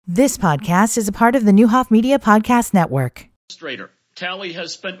This podcast is a part of the Newhoff Media Podcast Network. Talley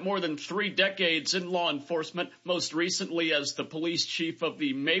has spent more than 3 decades in law enforcement, most recently as the police chief of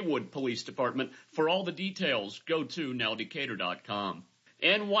the Maywood Police Department. For all the details, go to nowdecatur.com.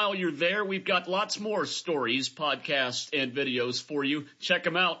 And while you're there, we've got lots more stories, podcasts, and videos for you. Check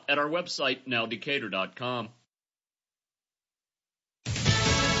them out at our website, nowdecatur.com.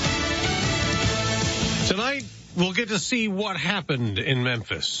 Tonight, we'll get to see what happened in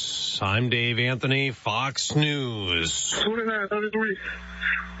Memphis. I'm Dave Anthony, Fox News. 29-33.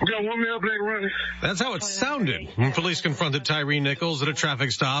 We got 1 male black running. That's how it sounded when police confronted Tyre Nichols at a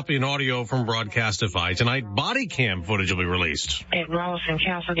traffic stop in audio from Broadcastify. Tonight, body cam footage will be released. At Ross and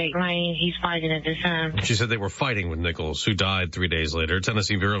Castlegate Lane, he's fighting at this time. She said they were fighting with Nichols, who died 3 days later.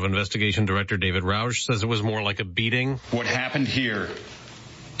 Tennessee Bureau of Investigation Director David Roush says it was more like a beating. What happened here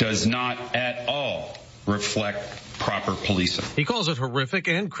does not at all reflect proper policing. He calls it horrific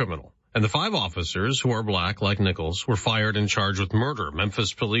and criminal. And the 5 officers, who are black like Nichols, were fired and charged with murder.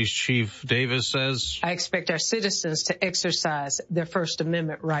 Memphis Police Chief Davis says, I expect our citizens to exercise their First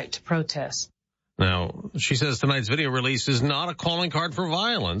Amendment right to protest. Now, she says tonight's video release is not a calling card for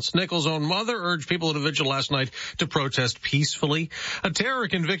violence. Nichols' own mother urged people at a vigil last night to protest peacefully. A terror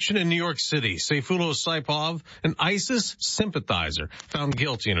conviction in New York City. Sayfullo Saipov, an ISIS sympathizer, found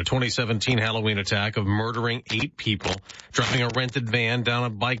guilty in a 2017 Halloween attack of murdering 8 people, driving a rented van down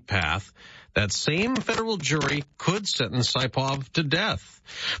a bike path. That same federal jury could sentence Saipov to death.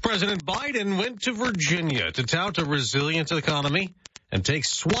 President Biden went to Virginia to tout a resilient economy and take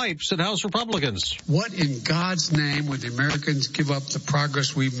swipes at House Republicans. What in God's name would the Americans give up the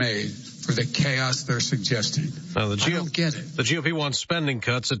progress we've made for the chaos they're suggesting? Now, I don't get it. The GOP wants spending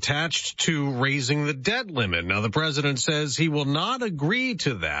cuts attached to raising the debt limit. Now, the president says he will not agree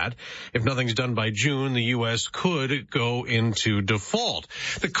to that. If nothing's done by June, the U.S. could go into default.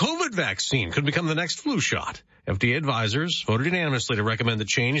 The COVID vaccine could become the next flu shot. FDA advisors voted unanimously to recommend the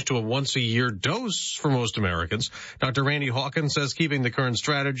change to a once-a-year dose for most Americans. Dr. Randy Hawkins says keeping the current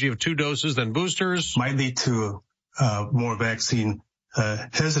strategy of 2 doses then boosters might lead to more vaccine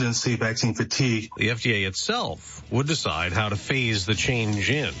hesitancy, vaccine fatigue. The FDA itself would decide how to phase the change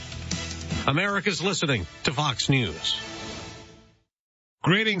in. America's listening to Fox News.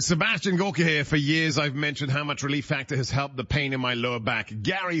 Greetings, Sebastian Gorka here. For years I've mentioned how much Relief Factor has helped the pain in my lower back.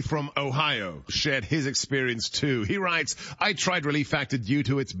 Gary from Ohio shared his experience too. He writes, I tried Relief Factor due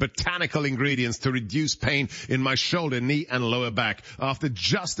to its botanical ingredients to reduce pain in my shoulder, knee and lower back. After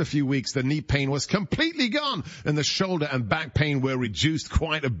just a few weeks, the knee pain was completely gone and the shoulder and back pain were reduced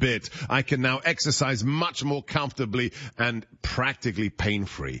quite a bit. I can now exercise much more comfortably and practically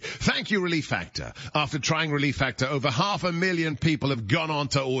pain-free. Thank you, Relief Factor. After trying Relief Factor, over 500,000 people have gone on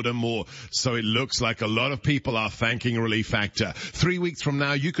to order more. So it looks like a lot of people are thanking Relief Factor. 3 weeks from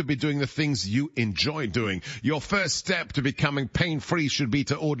now, you could be doing the things you enjoy doing. Your first step to becoming pain-free should be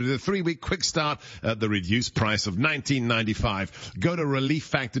to order the 3-week quick start at the reduced price of $19.95. Go to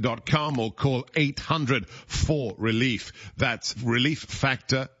relieffactor.com or call 800-4RELIEF. That's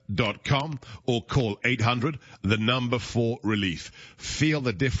relieffactor.com or call 800-4RELIEF. Feel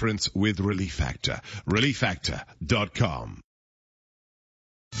the difference with Relief Factor. relieffactor.com.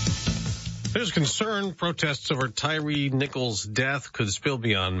 There's concern protests over Tyre Nichols' death could spill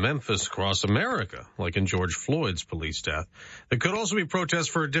beyond Memphis across America, like in George Floyd's police death. There could also be protests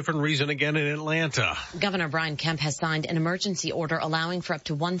for a different reason again in Atlanta. Governor Brian Kemp has signed an emergency order allowing for up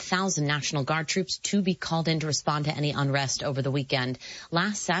to 1,000 National Guard troops to be called in to respond to any unrest over the weekend.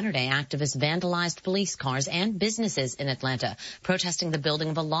 Last Saturday, activists vandalized police cars and businesses in Atlanta, protesting the building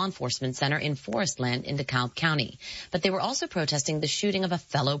of a law enforcement center in Forestland in DeKalb County. But they were also protesting the shooting of a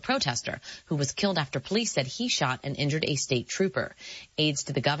fellow protester who was killed after police said he shot and injured a state trooper. Aides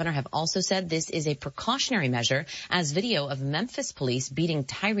to the governor have also said this is a precautionary measure as video of Memphis police beating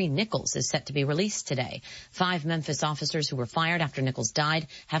Tyre Nichols is set to be released today. 5 Memphis officers who were fired after Nichols died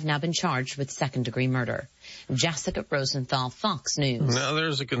have now been charged with second-degree murder. Jessica Rosenthal, Fox News. Now,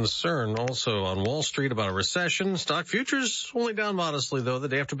 there's a concern also on Wall Street about a recession. Stock futures only down modestly, though, the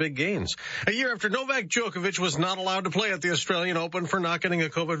day after big gains. A year after Novak Djokovic was not allowed to play at the Australian Open for not getting a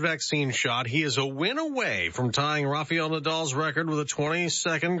COVID vaccine shot, he is a win away from tying Rafael Nadal's record with a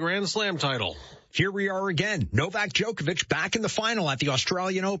 22nd Grand Slam title. Here we are again. Novak Djokovic back in the final at the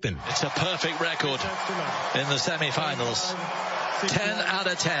Australian Open. It's a perfect record in the semi-finals. 10 out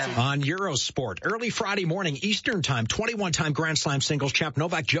of 10. On Eurosport, early Friday morning Eastern Time, 21-time Grand Slam singles champ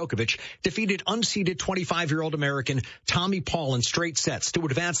Novak Djokovic defeated unseeded 25-year-old American Tommy Paul in straight sets to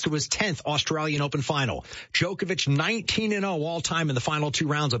advance to his 10th Australian Open final. Djokovic 19-0 all-time in the final 2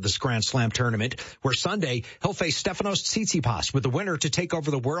 rounds of this Grand Slam tournament, where Sunday he'll face Stefanos Tsitsipas with the winner to take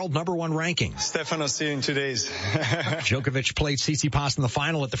over the world #1 ranking. Stefanos, see you in 2 days. Djokovic played Tsitsipas in the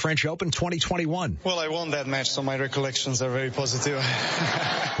final at the French Open 2021. Well, I won that match, so my recollections are very positive.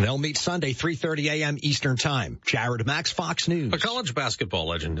 They'll meet Sunday, 3:30 a.m. Eastern Time. Jared Max, Fox News. A college basketball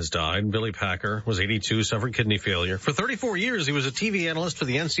legend has died. Billy Packer was 82, suffered kidney failure. For 34 years, he was a TV analyst for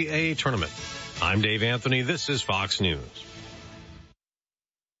the NCAA tournament. I'm Dave Anthony. This is Fox News.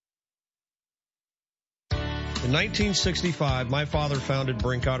 In 1965, my father founded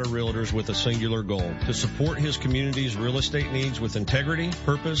Brinkotter Realtors with a singular goal: to support his community's real estate needs with integrity,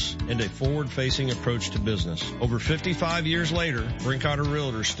 purpose, and a forward-facing approach to business. Over 55 years later, Brinkotter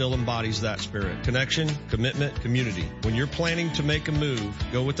Realtors still embodies that spirit. Connection, commitment, community. When you're planning to make a move,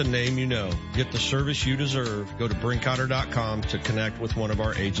 go with the name you know. Get the service you deserve. Go to Brinkotter.com to connect with one of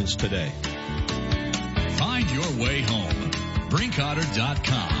our agents today. Find your way home.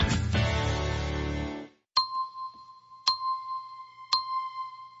 Brinkotter.com.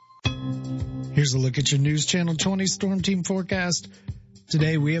 Here's a look at your News Channel 20 Storm Team forecast.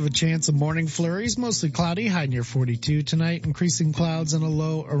 Today we have a chance of morning flurries, mostly cloudy, high near 42. Tonight, increasing clouds and a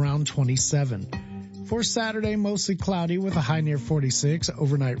low around 27. For Saturday, mostly cloudy with a high near 46.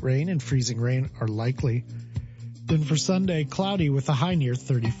 Overnight rain and freezing rain are likely. Then for Sunday, cloudy with a high near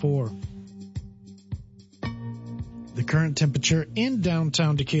 34. The current temperature in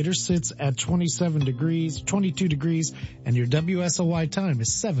downtown Decatur sits at 22 degrees, and your WSOY time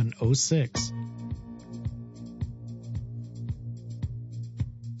is 7:06.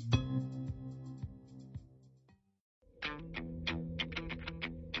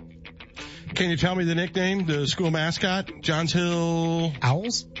 Can you tell me the nickname, the school mascot? Johns Hill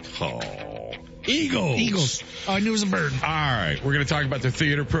Owls? Oh, Eagles. Oh, I knew it was a bird. All right. We're going to talk about the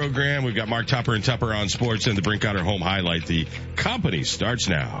theater program. We've got Mark Tupper and Tupper on Sports and the Brinkotter Home Highlight. The company starts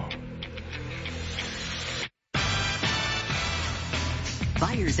now.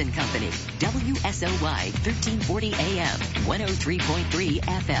 Byers & Company, WSOY 1340 AM, 103.3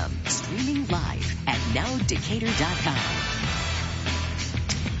 FM, streaming live at nowdecatur.com.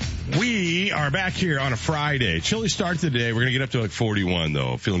 We are back here on a Friday. Chilly start to the day. We're going to get up to like 41,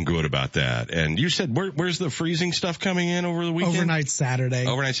 though. Feeling good about that. And you said, where's the freezing stuff coming in over the weekend? Overnight Saturday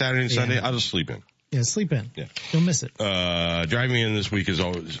And Sunday? I'll just sleep in. Yeah, sleep in. Yeah. You'll miss it. Driving in this week has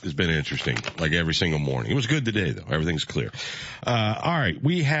been interesting, like every single morning. It was good today, though. Everything's clear. All right.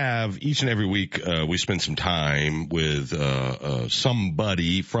 We have each and every week, we spend some time with,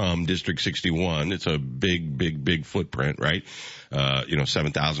 somebody from District 61. It's a big footprint, right?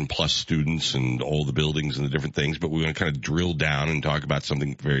 7,000 plus students and all the buildings and the different things, but we want to kind of drill down and talk about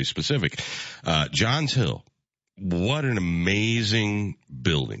something very specific. Johns Hill. What an amazing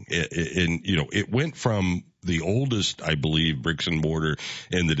building. It went from the oldest, I believe, bricks and mortar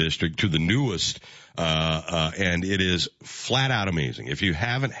in the district to the newest, and it is flat out amazing. If you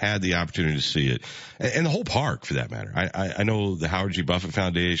haven't had the opportunity to see it, and the whole park for that matter, I know the Howard G. Buffett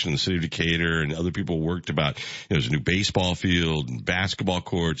Foundation, the city of Decatur, and other people worked about, there's a new baseball field and basketball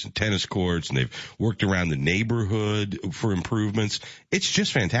courts and tennis courts, and they've worked around the neighborhood for improvements. It's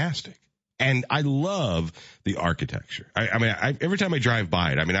just fantastic. And I love the architecture. Every time I drive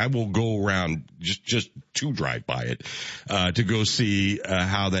by it, I will go around just to drive by it, to go see,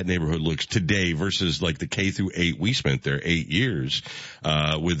 how that neighborhood looks today versus like the K through 8. We spent there 8 years,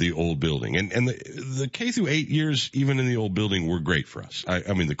 with the old building. And the K through 8 years, even in the old building, were great for us.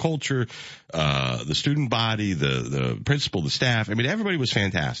 The culture, the student body, the principal, the staff, everybody was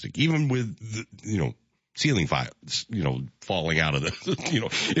fantastic. Even with ceiling falling out of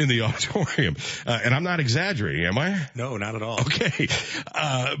the, in the auditorium. And I'm not exaggerating, am I? No, not at all. Okay.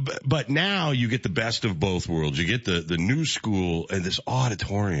 But now you get the best of both worlds. You get the new school, and this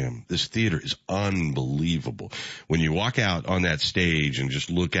auditorium, this theater is unbelievable. When you walk out on that stage and just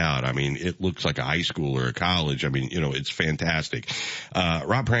look out, it looks like a high school or a college. It's fantastic.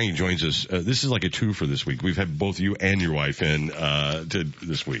 Rob Prang joins us. This is like a two for this week. We've had both you and your wife in, to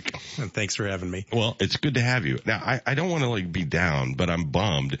this week. Thanks for having me. Well, it's good to have you. Now, I don't want to be down, but I'm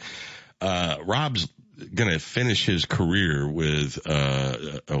bummed. Rob's gonna finish his career with,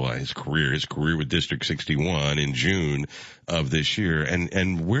 his career with District 61 in June of this year.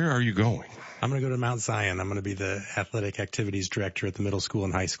 And where are you going? I'm gonna go to Mount Zion. I'm gonna be the athletic activities director at the middle school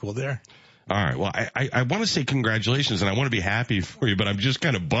and high school there. All right. Well, I want to say congratulations, and I want to be happy for you, but I'm just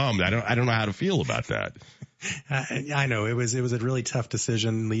kind of bummed. I don't know how to feel about that. I know it was a really tough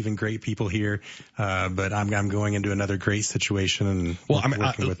decision leaving great people here, but I'm going into another great situation. And well,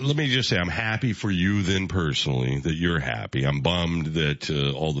 let me just say I'm happy for you then personally that you're happy. I'm bummed that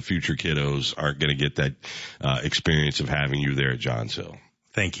all the future kiddos aren't going to get that experience of having you there at Johns Hill.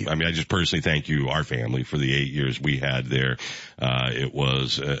 Thank you. I mean, I just personally thank you, our family, for the 8 years we had there. It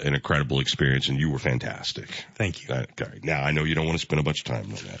was an incredible experience, and you were fantastic. Thank you. Okay. Now, I know you don't want to spend a bunch of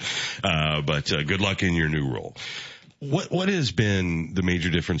time on that, but good luck in your new role. What has been the major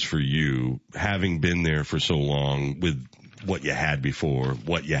difference for you, having been there for so long, with what you had before,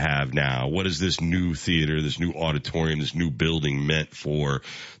 what you have now? What is this new theater, this new auditorium, this new building meant for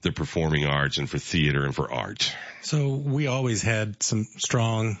the performing arts and for theater and for art? So we always had some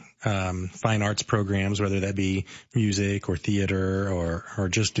strong fine arts programs, whether that be music or theater or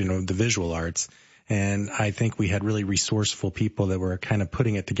just, the visual arts. And I think we had really resourceful people that were kind of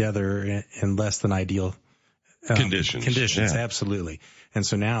putting it together in less than ideal conditions. Yeah. Absolutely. And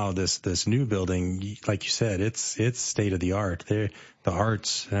so now this new building, like you said, it's state of the art. The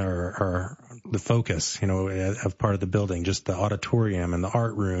arts are the focus, of part of the building, just the auditorium and the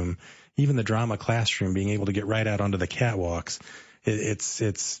art room, even the drama classroom, being able to get right out onto the catwalks.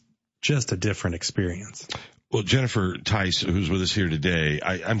 It's just a different experience. Well, Jennifer Tice, who's with us here today,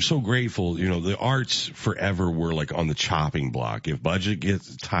 I'm so grateful. The arts forever were like on the chopping block. If budget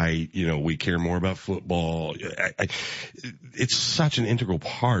gets tight, we care more about football. It's such an integral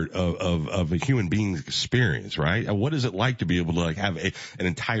part of a human being's experience, right? What is it like to be able to have an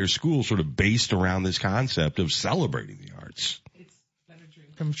entire school sort of based around this concept of celebrating the arts? It's been a dream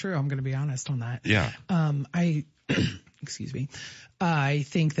come true. I'm going to be honest on that. Yeah. Excuse me. I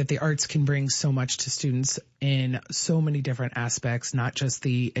think that the arts can bring so much to students in so many different aspects, not just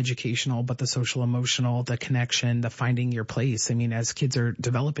the educational, but the social, emotional, the connection, the finding your place. I mean, as kids are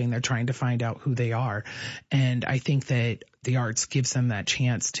developing, they're trying to find out who they are. And I think that the arts gives them that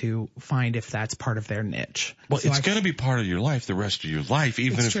chance to find if that's part of their niche. Well, so it's going to be part of your life the rest of your life,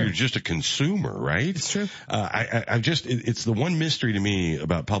 even if you're just a consumer, right? It's true. It's the one mystery to me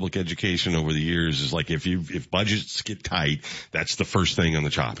about public education over the years is like if budgets get tight, that's the first thing on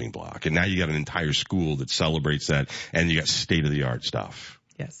the chopping block. And now you got an entire school that celebrates that, and you got state of the art stuff.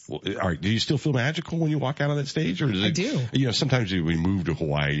 Yes. Well, all right. Do you still feel magical when you walk out on that stage, or does it? I do. Sometimes when we move to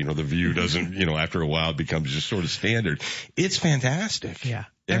Hawaii, the view doesn't, after a while it becomes just sort of standard. It's fantastic. Yeah.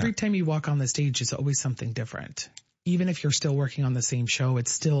 Every time you walk on the stage, it's always something different. Even if you're still working on the same show,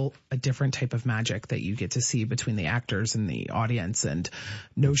 it's still a different type of magic that you get to see between the actors and the audience, and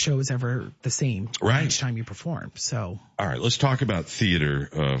no show is ever the same each time you perform. So, all right, let's talk about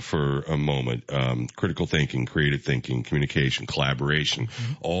theater for a moment. Critical thinking, creative thinking, communication, collaboration,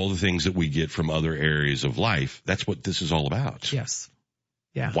 all the things that we get from other areas of life. That's what this is all about. Yes.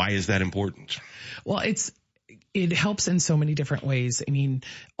 Yeah. Why is that important? Well, it helps in so many different ways. I mean,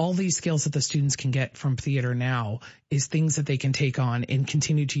 all these skills that the students can get from theater now is things that they can take on and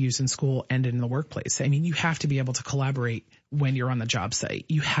continue to use in school and in the workplace. I mean, you have to be able to collaborate when you're on the job site.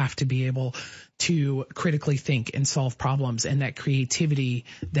 You have to be able to critically think and solve problems, and that creativity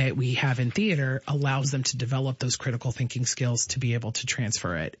that we have in theater allows them to develop those critical thinking skills to be able to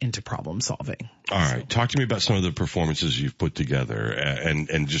transfer it into problem solving. All right. Talk to me about some of the performances you've put together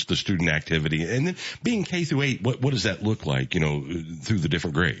and just the student activity, and then being K through 8, what does that look like, through the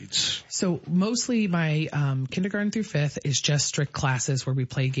different grades? So mostly my kindergarten through 5th is just strict classes where we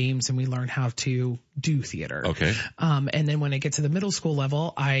play games and we learn how to do theater. Okay. And then when I get to the middle school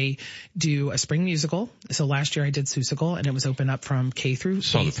level, I do a spring musical. So last year I did Seussical, and it was open up from K through 8th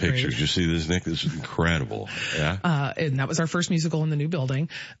Saw the pictures. grade. You see this, Nick? This is incredible. Yeah. And that was our first musical in the new building.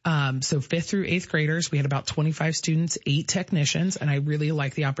 So 5th through 8th graders, we had about 25 students, 8 technicians, and I really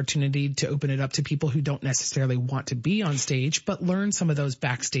like the opportunity to open it up to people who don't necessarily want to be on stage, but learn some of those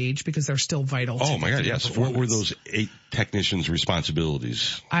backstage because they're still vital. Oh my God, yes. What were those 8 technicians'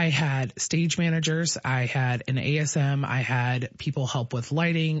 responsibilities? I had stage managers, I had an ASM, I had people help with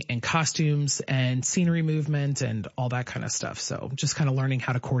lighting and costumes and scenery movement and all that kind of stuff. So just kind of learning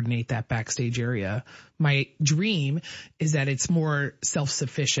how to coordinate that backstage area. My dream is that it's more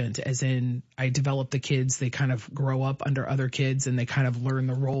self-sufficient, as in I develop the kids, they kind of grow up under other kids and they kind of learn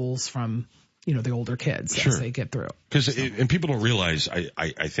the roles from the older kids as they get through. And people don't realize,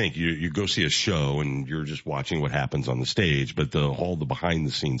 I think you go see a show and you're just watching what happens on the stage, but all the behind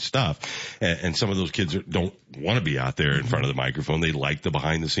the scenes stuff, and some of those kids don't want to be out there in front of the microphone. They like the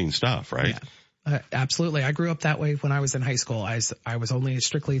behind the scenes stuff, right? Yeah. Absolutely. I grew up that way when I was in high school. I was only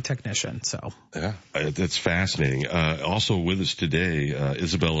strictly a technician. So yeah, that's fascinating. Also with us today,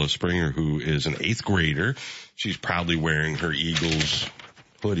 Isabella Springer, who is an 8th grader. She's proudly wearing her Eagles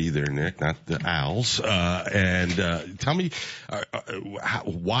hoodie there, Nick, not the owls. Tell me,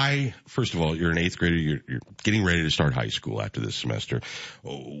 why, first of all, you're an 8th grader, you're getting ready to start high school after this semester.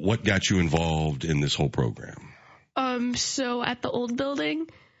 What got you involved in this whole program? So at the old building,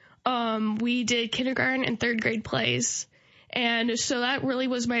 we did kindergarten and 3rd grade plays. And so that really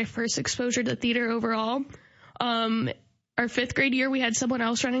was my first exposure to theater overall. Our 5th grade year, we had someone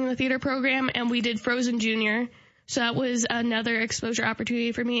else running the theater program, and we did Frozen Junior. So that was another exposure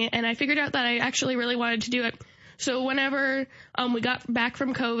opportunity for me. And I figured out that I actually really wanted to do it. So whenever we got back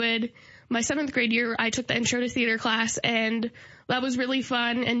from COVID, my 7th grade year, I took the intro to theater class, and that was really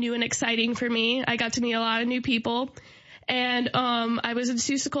fun and new and exciting for me. I got to meet a lot of new people. And I was in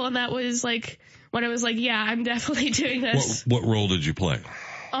Seussical, and that was like when I was like, yeah, I'm definitely doing this. What role did you play?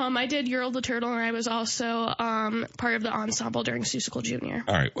 I did Ural the Turtle, and I was also part of the ensemble during Seussical Junior.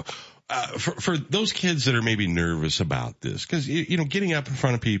 All right. For those kids that are maybe nervous about this, because, getting up in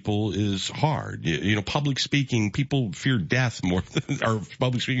front of people is hard. Public speaking, people fear death more or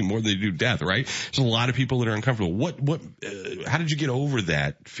public speaking more than they do death, right? There's a lot of people that are uncomfortable. How did you get over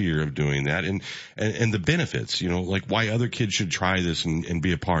that fear of doing that and the benefits, like why other kids should try this and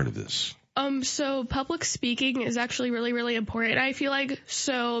be a part of this? So public speaking is actually really, really important. I feel like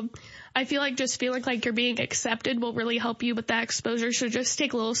just feeling like you're being accepted will really help you with that exposure. So just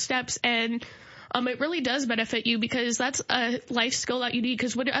take little steps, and it really does benefit you because that's a life skill that you need.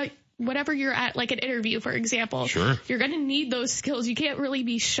 Because whatever you're at, like an interview, for example, sure, you're going to need those skills. You can't really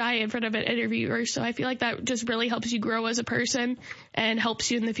be shy in front of an interviewer. So I feel like that just really helps you grow as a person and helps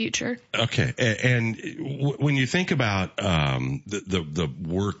you in the future. Okay. And when you think about the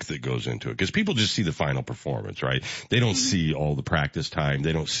work that goes into it, because people just see the final performance, right? They don't see all the practice time.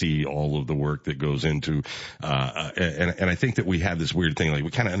 They don't see all of the work that goes into and I think that we have this weird thing, like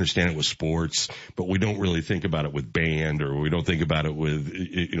we kind of understand it with sports, but we don't really think about it with band, or we don't think about it with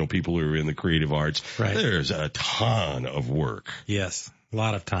people who are in the creative arts. Right. There's a ton of work. Yes. A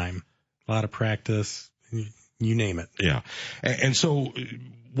lot of time, a lot of practice, you name it. Yeah. And so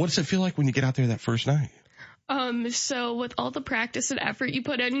what does it feel like when you get out there that first night? So with all the practice and effort you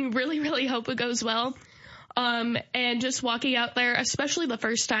put in, you really, really hope it goes well. And just walking out there, especially the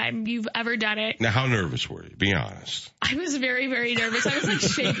first time you've ever done it. Now, how nervous were you? Be honest. I was very, very nervous. I was like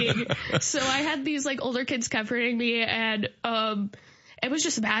shaking. So I had these like older kids comforting me, and, it was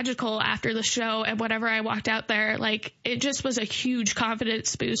just magical after the show, and whenever I walked out there, like, it just was a huge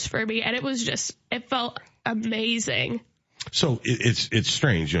confidence boost for me, and it felt amazing. So it's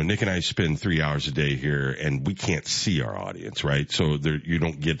strange. Nick and I spend 3 hours a day here, and we can't see our audience, right? So you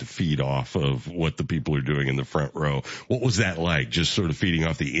don't get to feed off of what the people are doing in the front row. What was that like, just sort of feeding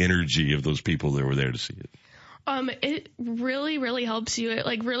off the energy of those people that were there to see it? It really, really helps you. It,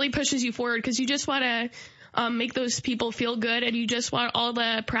 like, really pushes you forward because you just want to make those people feel good, and you just want all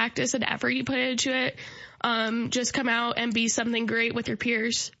the practice and effort you put into it just come out and be something great with your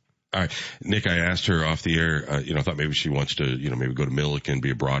peers. All right. Nick, I asked her off the air, I thought maybe she wants to, maybe go to Millikan,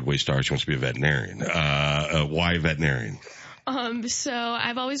 be a Broadway star. She wants to be a veterinarian. Why veterinarian? So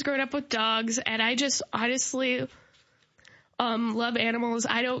I've always grown up with dogs, and I just honestly love animals.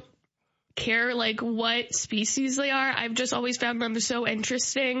 I don't care like what species they are. I've just always found them so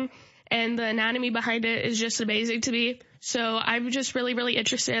interesting, and the anatomy behind it is just amazing to me. So I'm just really, really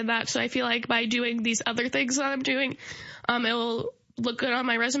interested in that. So I feel like by doing these other things that I'm doing, it'll look good on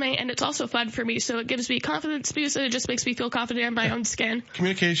my resume, and it's also fun for me. So it gives me confidence boost, and it just makes me feel confident in my own skin.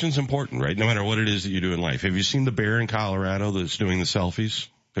 Communication's important, right? No matter what it is that you do in life. Have you seen the bear in Colorado that's doing the selfies?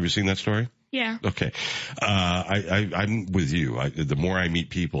 Have you seen that story? Yeah. Okay. I'm with you. The more I meet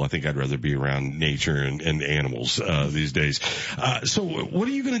people, I think I'd rather be around nature and animals, these days. So what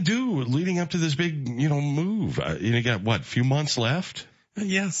are you going to do leading up to this big, move? You got what, few months left?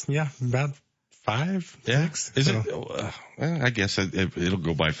 Yes. Yeah. About 5, 6. Is it? I guess it'll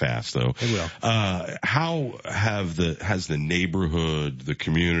go by fast though. It will. How has the neighborhood, the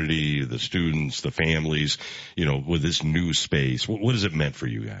community, the students, the families, with this new space, what has it meant for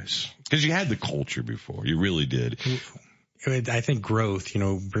you guys? Because you had the culture before. You really did. I think growth,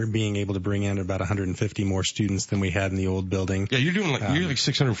 being able to bring in about 150 more students than we had in the old building. Yeah, you're doing you're like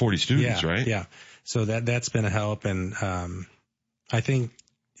 640 students, right? Yeah. So that's been a help. And, I think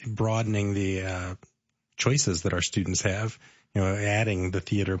broadening the, choices that our students have, adding the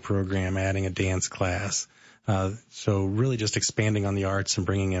theater program, adding a dance class. So really just expanding on the arts and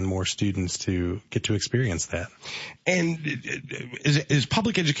bringing in more students to get to experience that. And is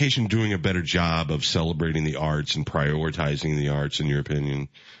public education doing a better job of celebrating the arts and prioritizing the arts, in your opinion?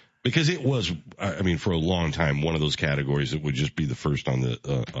 Because it was, for a long time, one of those categories that would just be the first on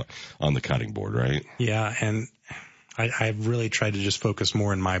the cutting board, right? Yeah. And I've really tried to just focus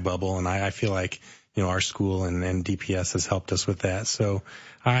more in my bubble, and I feel like, our school and DPS has helped us with that. So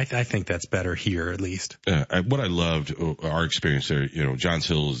I think that's better here, at least. What I loved, our experience there, Johns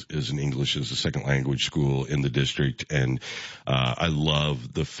Hill is an English as a second language school in the district. And, I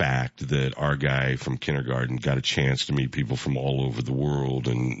love the fact that our guy from kindergarten got a chance to meet people from all over the world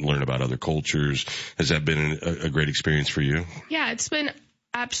and learn about other cultures. Has that been a great experience for you? Yeah, it's been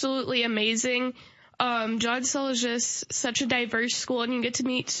absolutely amazing. Johns Hill is just such a diverse school, and you get to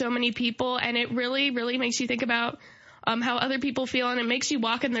meet so many people, and it really, really makes you think about how other people feel, and it makes you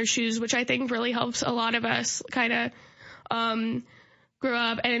walk in their shoes, which I think really helps a lot of us kind of grow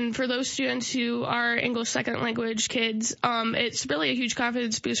up. And for those students who are English second language kids, it's really a huge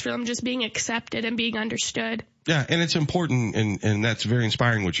confidence boost for them just being accepted and being understood. Yeah, and it's important, and that's very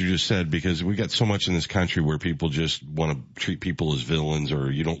inspiring what you just said, because we got so much in this country where people just want to treat people as villains,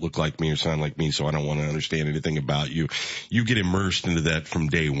 or you don't look like me or sound like me, so I don't want to understand anything about you. You get immersed into that from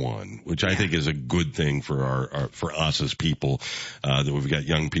day one, which I think is a good thing for for us as people, that we've got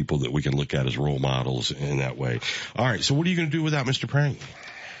young people that we can look at as role models in that way. All right, so what are you going to do without Mr. Prank?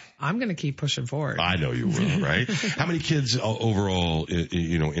 I'm going to keep pushing forward. I know you will, right? How many kids overall,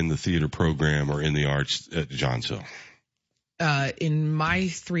 in the theater program or in the arts at Johns Hill? In my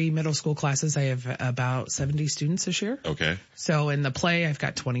 3 middle school classes, I have about 70 students this year. Okay. So in the play, I've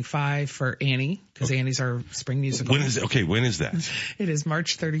got 25 for Annie, because Annie's our spring musical. When is that? It is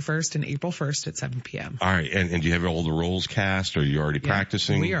March 31st and April 1st at 7 p.m. All right. And do you have all the roles cast? Or are you already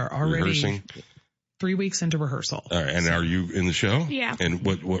practicing? We are already rehearsing? 3 weeks into rehearsal. All right, and are you in the show? Yeah. And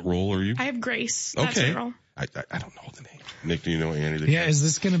what role are you? I have Grace. Okay. That's her role. I don't know the name. Nick, do you know Annie? Yeah, is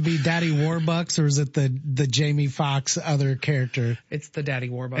this going to be Daddy Warbucks, or is it the Jamie Foxx other character? It's the Daddy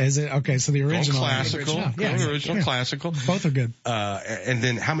Warbucks. Is it? Okay, so the original. Classical. Original classical. Both are good. And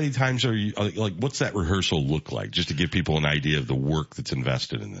then how many times are you, what's that rehearsal look like? Just to give people an idea of the work that's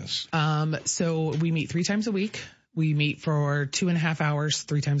invested in this. So we meet 3 times a week. We meet for 2.5 hours,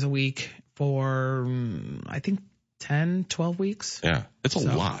 3 times a week for, I think, 10, 12 weeks. Yeah, it's a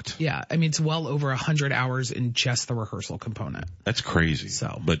lot. Yeah, I mean, it's well over 100 hours in just the rehearsal component. That's crazy.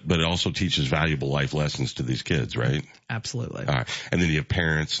 But it also teaches valuable life lessons to these kids, right? Absolutely. All right. And then you have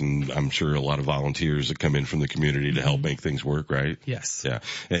parents, and I'm sure a lot of volunteers that come in from the community to help make things work, right? Yes. Yeah.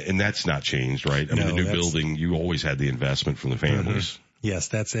 And that's not changed, right? I mean, the new building, you always had the investment from the families. Mm-hmm. Yes,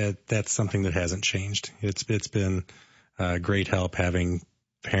 that's it. That's something that hasn't changed. It's been great help having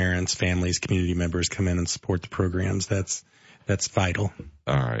parents, families, community members come in and support the programs. That's vital.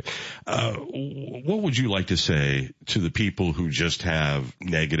 All right. What would you like to say to the people who just have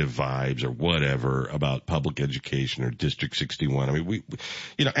negative vibes or whatever about public education or District 61? I mean,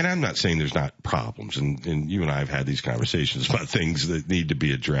 and I'm not saying there's not problems, and you and I have had these conversations about things that need to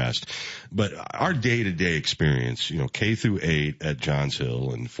be addressed, but our day-to-day experience, K through 8 at Johns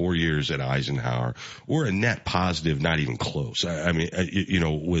Hill and 4 years at Eisenhower, we're a net positive, not even close. I mean,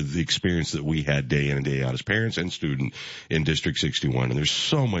 with the experience that we had day in and day out as parents and student in District 61, and there's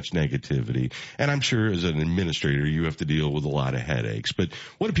so much negativity, and I'm sure as an administrator you have to deal with a lot of headaches, but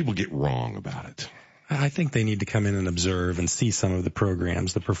what do people get wrong about it? I think they need to come in and observe and see some of the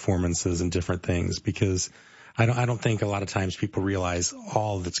programs, the performances and different things, because I don't think a lot of times people realize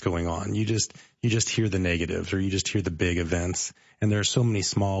all that's going on. You just hear the negatives, or you just hear the big events, and there are so many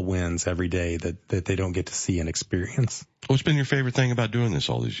small wins every day that they don't get to see and experience. What's been your favorite thing about doing this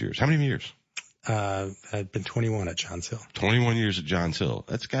all these years? How many years? I've been 21 at Johns Hill. 21 years at Johns Hill.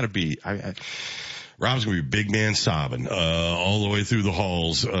 That's got to be. Rob's gonna be a big man sobbing all the way through the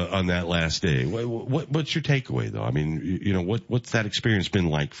halls on that last day. What's your takeaway though? I mean, what's that experience been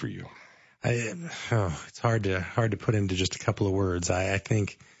like for you? It's hard to put into just a couple of words. I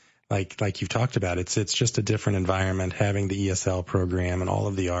think, like you've talked about, it's just a different environment having the ESL program and all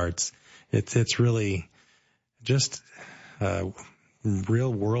of the arts. It's really just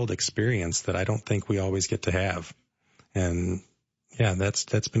real world experience that I don't think we always get to have. And yeah,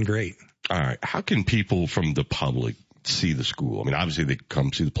 that's been great. All right. How can people from the public see the school? I mean, obviously they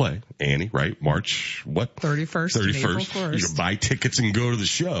come see the play, Annie, right? March, what? 31st. You can buy tickets and go to the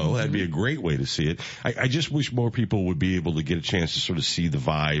show. Mm-hmm. That'd be a great way to see it. I just wish more people would be able to get a chance to sort of see the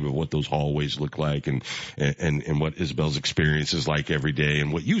vibe of what those hallways look like and what Isabel's experience is like every day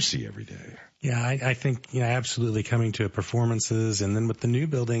and what you see every day. Yeah, I think, absolutely coming to performances. And then with the new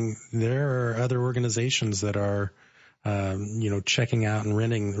building, there are other organizations that are, checking out and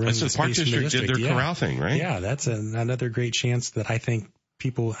renting that's the Park District did their corral thing, right? Yeah, that's another great chance that I think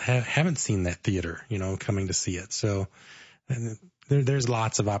people haven't seen that theater, coming to see it. So there's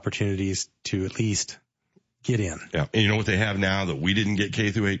lots of opportunities to at least get in. Yeah. And you know what they have now that we didn't get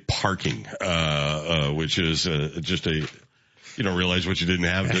K through 8? Parking, which is just you don't realize what you didn't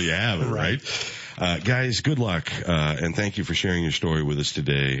have until you have it, right? Guys, good luck, and thank you for sharing your story with us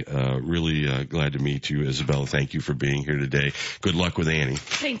today. Really glad to meet you, Isabella. Thank you for being here today. Good luck with Annie.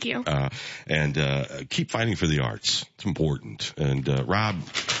 Thank you. And keep fighting for the arts. It's important. And Rob,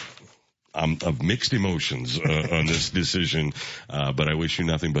 I'm of mixed emotions on this decision, but I wish you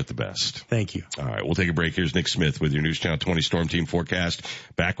nothing but the best. Thank you. All right, we'll take a break. Here's Nick Smith with your News Channel 20 Storm Team forecast.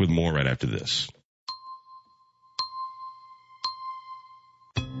 Back with more right after this.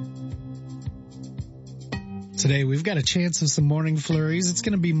 Today, we've got a chance of some morning flurries. It's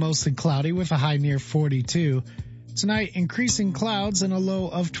going to be mostly cloudy with a high near 42. Tonight, increasing clouds and a low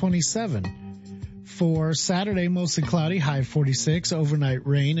of 27. For Saturday, mostly cloudy, high 46. Overnight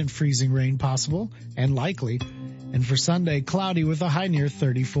rain and freezing rain possible and likely. And for Sunday, cloudy with a high near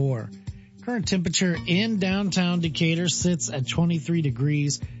 34. Current temperature in downtown Decatur sits at 23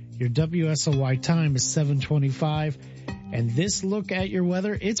 degrees. Your WSOY time is 7:25. And this look at your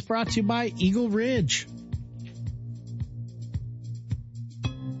weather, it's brought to you by Eagle Ridge.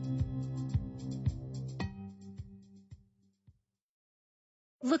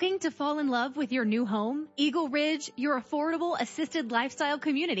 Looking to fall in love with your new home? Eagle Ridge, your affordable assisted lifestyle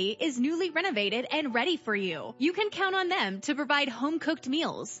community, is newly renovated and ready for you. You can count on them to provide home-cooked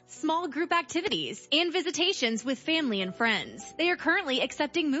meals, small group activities, and visitations with family and friends. They are currently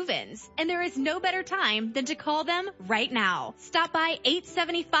accepting move-ins, and there is no better time than to call them right now. Stop by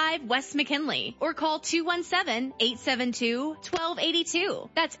 875 West McKinley or call 217-872-1282.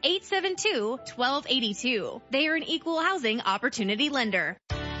 That's 872-1282. They are an equal housing opportunity lender.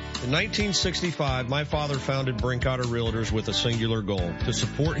 In 1965, my father founded Brinkotter Realtors with a singular goal: to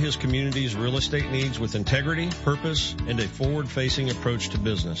support his community's real estate needs with integrity, purpose, and a forward-facing approach to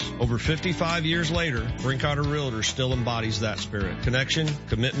business. Over 55 years later, Brinkotter Realtors still embodies that spirit. Connection,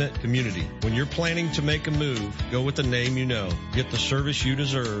 commitment, community. When you're planning to make a move, go with the name you know. Get the service you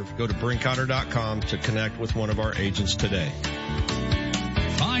deserve. Go to Brinkotter.com to connect with one of our agents today.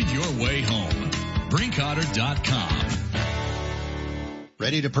 Find your way home. Brinkotter.com.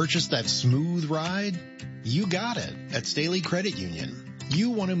 Ready to purchase that smooth ride? You got it at Staley Credit Union.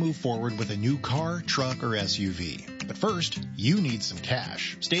 You want to move forward with a new car, truck, or SUV. But first, you need some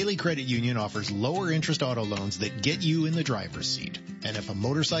cash. Staley Credit Union offers lower interest auto loans that get you in the driver's seat. And if a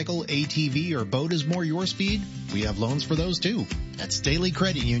motorcycle, ATV, or boat is more your speed, we have loans for those too. At Staley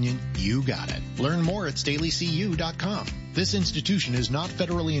Credit Union, you got it. Learn more at StaleyCU.com. This institution is not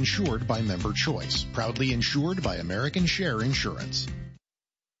federally insured by Member Choice. Proudly insured by American Share Insurance.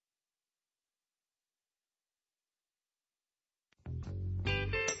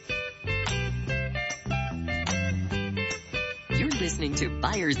 You're listening to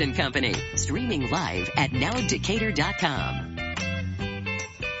Byers & Company, streaming live at nowdecatur.com.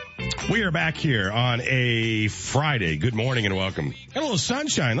 We are back here on a Friday. Good morning and welcome. Got a little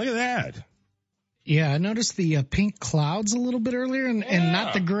sunshine. Look at that. Yeah, I noticed the pink clouds a little bit earlier and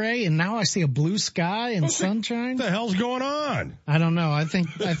not the gray, and now I see a blue sky and sunshine. What the hell's going on? I don't know. I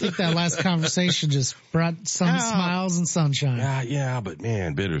think that last conversation just brought some smiles and sunshine. Yeah, but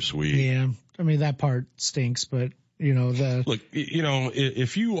man, bittersweet. Yeah, I mean, that part stinks, but you know, look, you know,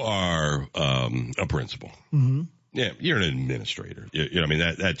 if you are a principal, mm-hmm. Yeah, you're an administrator. You know, I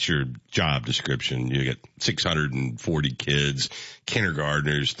mean, that's your job description. You get 640 kids,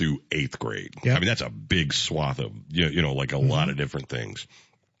 kindergartners through 8th grade. Yep. I mean, that's a big swath of, you know, like a lot of different things.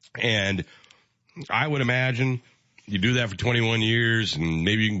 And I would imagine you do that for 21 years and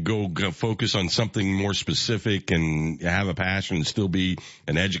maybe you can go focus on something more specific and have a passion and still be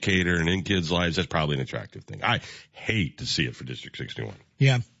an educator and in kids' lives. That's probably an attractive thing. I hate to see it for District 61.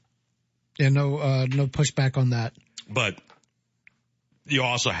 Yeah. Yeah, no pushback on that. But you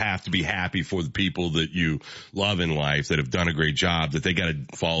also have to be happy for the people that you love in life that have done a great job, that they got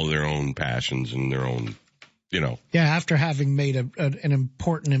to follow their own passions and their own, you know. Yeah, after having made an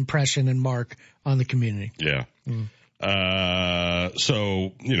important impression and mark on the community. Yeah. Mm.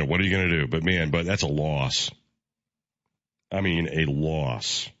 So, you know, what are you going to do? But that's a loss. I mean, a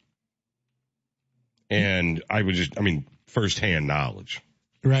loss. And firsthand knowledge.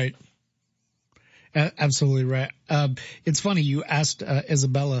 Right. Absolutely right. It's funny you asked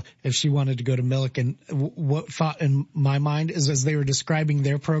Isabella if she wanted to go to Millikin. What thought in my mind is, as they were describing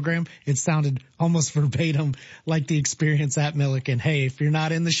their program, it sounded almost verbatim like the experience at Millikin. Hey, if you're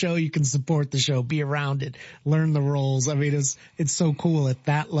not in the show, you can support the show, be around it, learn the roles. I mean, it's so cool at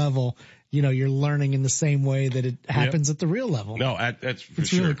that level. You know, you're learning in the same way that it happens at the real level. No, that's for it's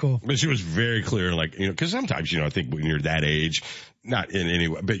sure. Really cool. But she was very clear, like, you know, because sometimes, you know, I think when you're that age, Not in any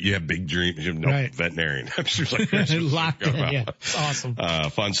way, but you have big dreams. You know, right. Veterinarian. I'm just like, locked in. Yeah, it's awesome.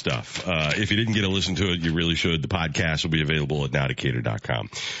 Fun stuff. If you didn't get to listen to it, you really should. The podcast will be available at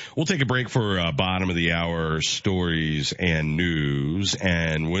nowdecatur.com. We'll take a break for bottom of the hour stories and news.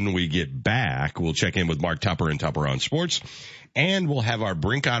 And when we get back, we'll check in with Mark Tupper and Tupper on Sports. And we'll have our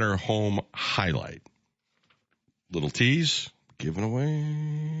Brinkotter home highlight. Little tease. Giving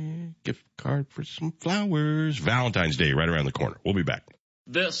away gift card for some flowers. Valentine's Day right around the corner. We'll be back.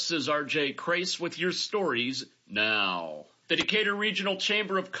 This is RJ Crace with your stories now. The Decatur Regional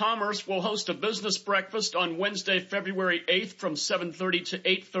Chamber of Commerce will host a business breakfast on Wednesday, February 8th from 7:30 to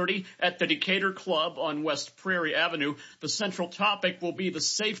 8:30 at the Decatur Club on West Prairie Avenue. The central topic will be the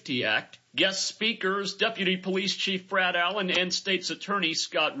Safety Act. Guest speakers, Deputy Police Chief Brad Allen and State's Attorney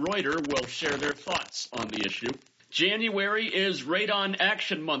Scott Reuter will share their thoughts on the issue. January is Radon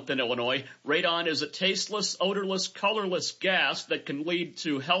Action Month in Illinois. Radon is a tasteless, odorless, colorless gas that can lead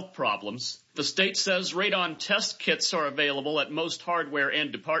to health problems. The state says radon test kits are available at most hardware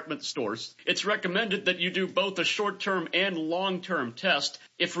and department stores. It's recommended that you do both a short-term and long-term test.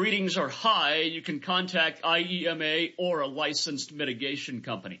 If readings are high, you can contact IEMA or a licensed mitigation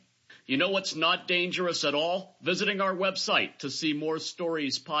company. You know what's not dangerous at all? Visiting our website to see more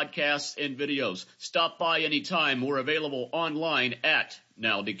stories, podcasts, and videos. Stop by anytime. We're available online at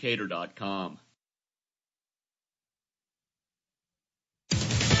nowdecatur.com.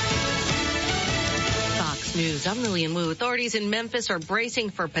 Fox News, I'm Lillian Wu. Authorities in Memphis are bracing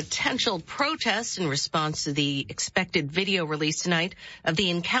for potential protests in response to the expected video release tonight of the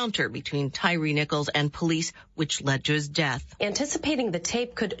encounter between Tyree Nichols and police, which led to his death. Anticipating the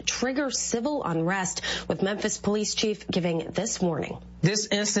tape could trigger civil unrest, with Memphis Police Chief giving this warning. This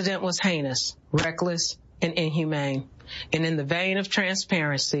incident was heinous, reckless, and inhumane. And in the vein of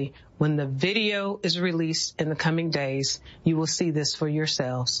transparency, when the video is released in the coming days, you will see this for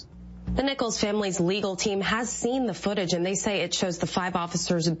yourselves. The Nichols family's legal team has seen the footage, and they say it shows the 5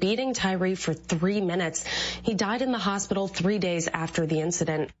 officers beating Tyree for 3 minutes. He died in the hospital 3 days after the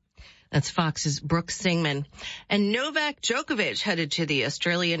incident. That's Fox's Brooke Singman. And Novak Djokovic headed to the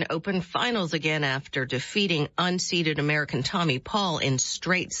Australian Open finals again after defeating unseeded American Tommy Paul in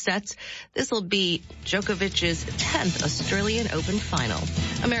straight sets. This will be Djokovic's 10th Australian Open final.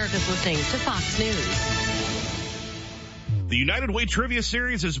 America's listening to Fox News. The United Way Trivia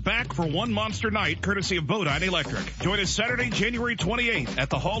Series is back for one monster night, courtesy of Bodine Electric. Join us Saturday, January 28th at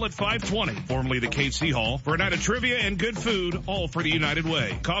the Hall at 520, formerly the KC Hall, for a night of trivia and good food, all for the United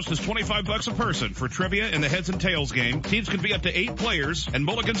Way. Cost is $25 a person for trivia and the heads and tails game. Teams can be up to 8 players, and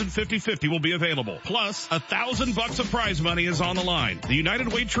mulligans and 50-50 will be available. Plus, $1,000 of prize money is on the line. The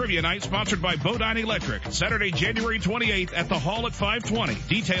United Way Trivia Night, sponsored by Bodine Electric, Saturday, January 28th at the Hall at 520.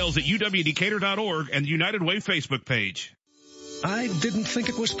 Details at uwdecatur.org and the United Way Facebook page. I didn't think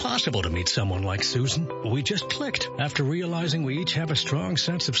it was possible to meet someone like Susan. We just clicked after realizing we each have a strong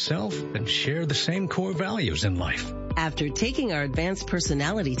sense of self and share the same core values in life. After taking our advanced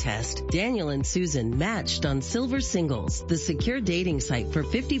personality test, Daniel and Susan matched on Silver Singles, the secure dating site for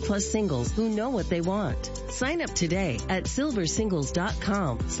 50-plus singles who know what they want. Sign up today at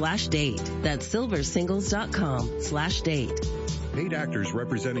silversingles.com/date. That's silversingles.com/date. Paid actors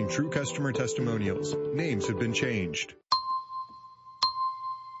representing True Customer Testimonials. Names have been changed.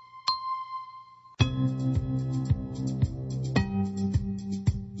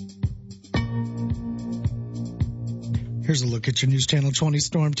 Here's a look at your News Channel 20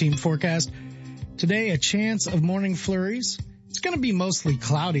 Storm Team forecast. Today, a chance of morning flurries. It's going to be mostly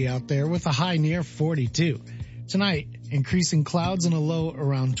cloudy out there with a high near 42. Tonight, increasing clouds and a low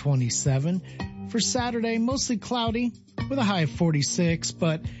around 27. For Saturday, mostly cloudy with a high of 46,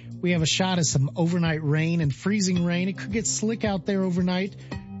 but we have a shot of some overnight rain and freezing rain. It could get slick out there overnight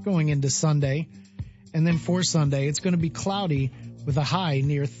going into Sunday. And then for Sunday, it's going to be cloudy with a high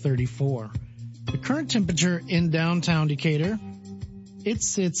near 34. The current temperature in downtown Decatur, it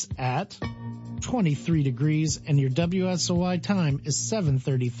sits at 23 degrees, and your WSOI time is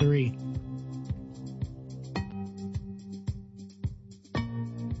 7:33.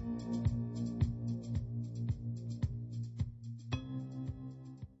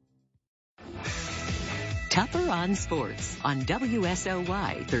 Tupper on Sports on WSOY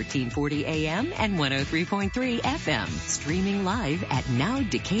 1340 AM and 103.3 FM. Streaming live at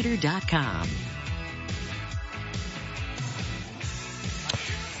nowdecatur.com.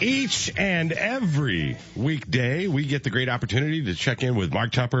 Each and every weekday, we get the great opportunity to check in with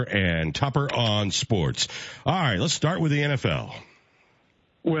Mark Tupper and Tupper on Sports. All right, let's start with the NFL.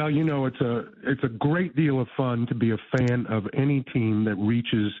 Well, you know, it's a great deal of fun to be a fan of any team that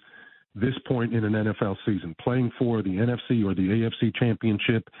reaches this point in an NFL season, playing for the NFC or the AFC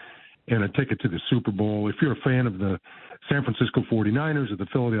championship and a ticket to the Super Bowl. If you're a fan of the San Francisco 49ers or the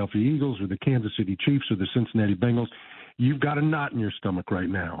Philadelphia Eagles or the Kansas City Chiefs or the Cincinnati Bengals, you've got a knot in your stomach right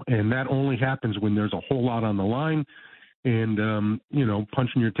now. And that only happens when there's a whole lot on the line. And,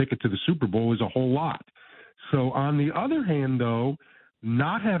 punching your ticket to the Super Bowl is a whole lot. So on the other hand, though,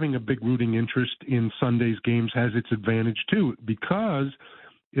 not having a big rooting interest in Sunday's games has its advantage, too, because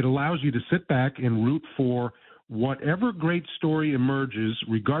it allows you to sit back and root for whatever great story emerges,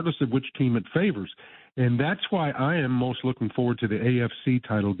 regardless of which team it favors. And that's why I am most looking forward to the AFC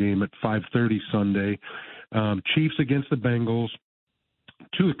title game at 5:30 Sunday. Chiefs against the Bengals,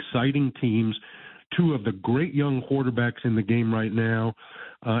 two exciting teams, two of the great young quarterbacks in the game right now,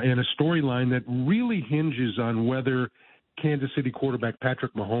 and a storyline that really hinges on whether Kansas City quarterback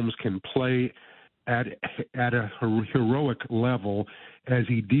Patrick Mahomes can play at a heroic level as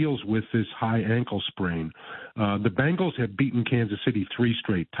he deals with this high ankle sprain. The Bengals have beaten Kansas City 3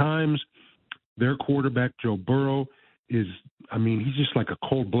 straight times. Their quarterback, Joe Burrow, he's just like a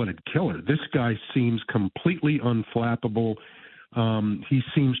cold-blooded killer. This guy seems completely unflappable. He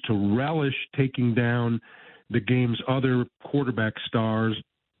seems to relish taking down the game's other quarterback stars.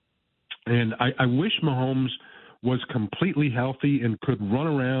 And I wish Mahomes was completely healthy and could run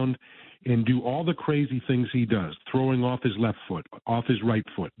around and do all the crazy things he does, throwing off his left foot, off his right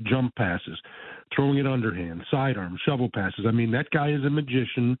foot, jump passes, throwing it underhand, sidearm, shovel passes. That guy is a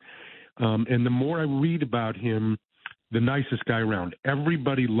magician. And the more I read about him, the nicest guy around.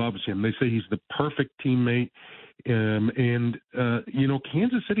 Everybody loves him. They say he's the perfect teammate. Kansas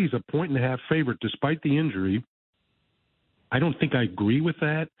City is a 1.5 favorite despite the injury. I don't think I agree with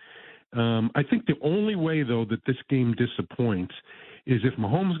that. I think the only way, though, that this game disappoints is if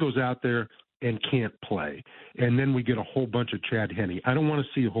Mahomes goes out there and can't play, and then we get a whole bunch of Chad Henne. I don't want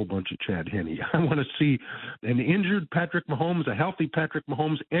to see a whole bunch of Chad Henne. I want to see an injured Patrick Mahomes, a healthy Patrick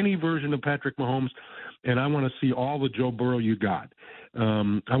Mahomes, any version of Patrick Mahomes, and I want to see all the Joe Burrow you got.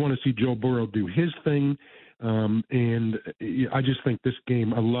 I want to see Joe Burrow do his thing, and I just think this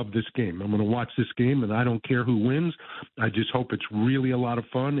game, I love this game. I'm going to watch this game, and I don't care who wins. I just hope it's really a lot of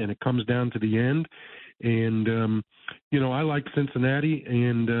fun, and it comes down to the end. And, I like Cincinnati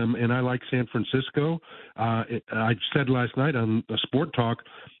and I like San Francisco. I said last night on a Sport Talk,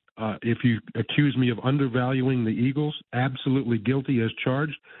 if you accuse me of undervaluing the Eagles, absolutely guilty as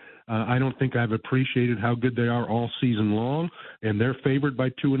charged. I don't think I've appreciated how good they are all season long, and they're favored by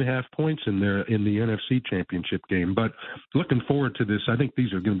 2.5 points in the NFC Championship game. But looking forward to this. I think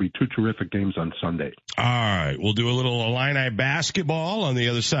these are going to be 2 terrific games on Sunday. All right, we'll do a little Illini basketball on the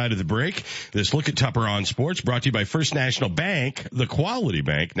other side of the break. This Look at Tupper on Sports brought to you by First National Bank, the quality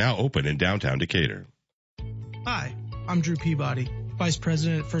bank, now open in downtown Decatur. Hi, I'm Drew Peabody, Vice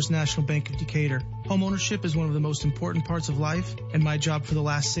President at First National Bank of Decatur. Homeownership is one of the most important parts of life, and my job for the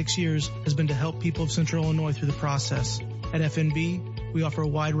last 6 years has been to help people of Central Illinois through the process. At FNB, we offer a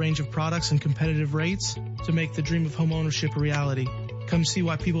wide range of products and competitive rates to make the dream of homeownership a reality. Come see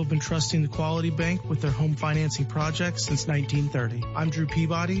why people have been trusting the Quality Bank with their home financing projects since 1930. I'm Drew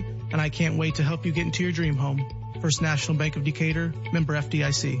Peabody, and I can't wait to help you get into your dream home. First National Bank of Decatur, member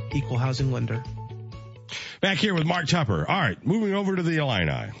FDIC, equal housing lender. Back here with Mark Tupper. All right, moving over to the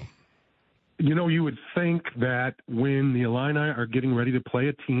Illini. You would think that when the Illini are getting ready to play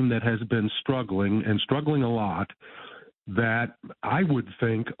a team that has been struggling a lot, that I would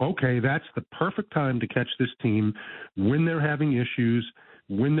think, okay, that's the perfect time to catch this team when they're having issues,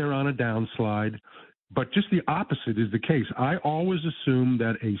 when they're on a downslide. But just the opposite is the case. I always assume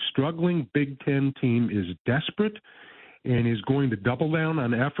that a struggling Big Ten team is desperate and is going to double down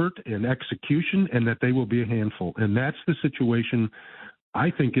on effort and execution, and that they will be a handful. And that's the situation I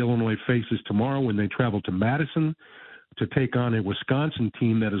think Illinois faces tomorrow when they travel to Madison to take on a Wisconsin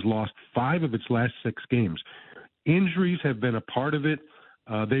team that has lost 5 of its last 6 games. Injuries have been a part of it.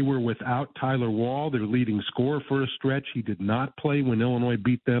 They were without Tyler Wall, their leading scorer, for a stretch. He did not play when Illinois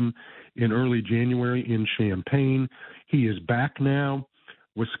beat them in early January in Champaign. He is back now.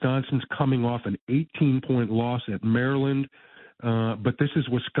 Wisconsin's coming off an 18-point loss at Maryland, but this is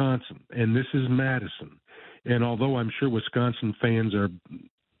Wisconsin, and this is Madison. And although I'm sure Wisconsin fans are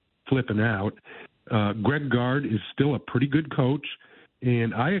flipping out, Greg Gard is still a pretty good coach,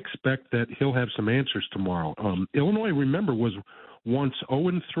 and I expect that he'll have some answers tomorrow. Illinois, remember, was once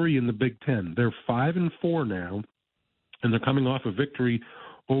 0-3 in the Big Ten. They're 5-4 now, and they're coming off a victory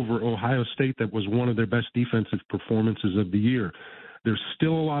over Ohio State that was one of their best defensive performances of the year. There's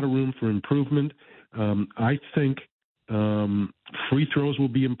still a lot of room for improvement. I think Free throws will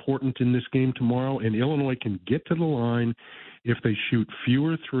be important in this game tomorrow, and Illinois can get to the line if they shoot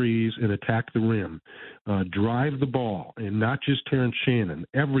fewer threes and attack the rim, drive the ball, and not just Terrence Shannon,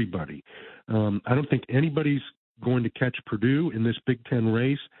 everybody. I don't think anybody's going to catch Purdue in this Big Ten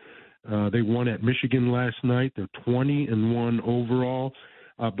race. They won at Michigan last night. They're 20-1 overall.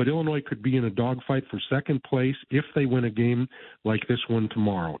 But Illinois could be in a dogfight for second place if they win a game like this one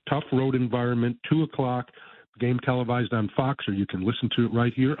tomorrow. Tough road environment, 2 o'clock. Game televised on Fox, or you can listen to it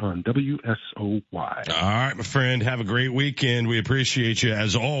right here on WSOY. All right, my friend. Have a great weekend. We appreciate you,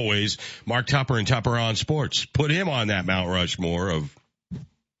 as always. Mark Tupper and Tupper on Sports. Put him on that Mount Rushmore of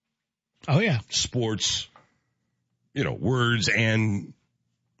sports, words and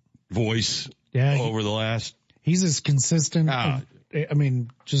voice over the last. He's as consistent.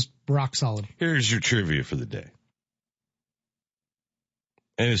 Just rock solid. Here's your trivia for the day.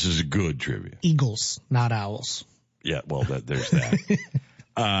 And this is a good trivia. Eagles, not owls. Yeah, well, there's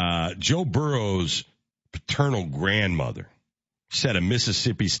that. Joe Burrow's paternal grandmother set a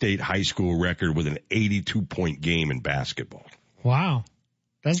Mississippi State high school record with an 82-point game in basketball. Wow.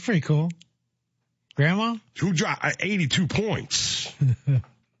 That's pretty cool. Grandma? Who dropped 82 points?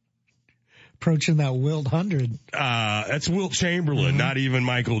 Approaching that Wilt 100. That's Wilt Chamberlain, not even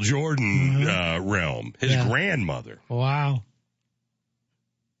Michael Jordan realm. His grandmother. Wow.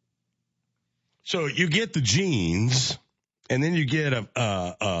 So you get the genes, and then you get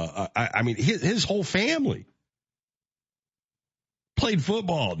his whole family played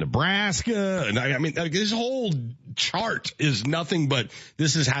football at Nebraska. And his whole chart is nothing but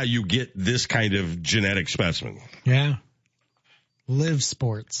this is how you get this kind of genetic specimen. Yeah. Live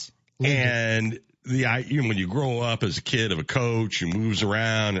sports. And when you grow up as a kid of a coach who moves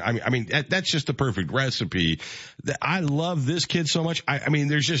around, that's just the perfect recipe. I love this kid so much.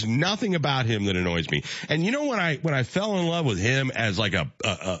 There's just nothing about him that annoys me. And when I fell in love with him as like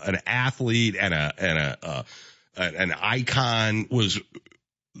an athlete and an icon it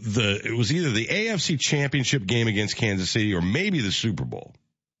was either the AFC Championship game against Kansas City or maybe the Super Bowl,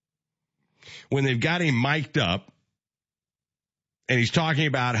 when they've got him mic'd up. And he's talking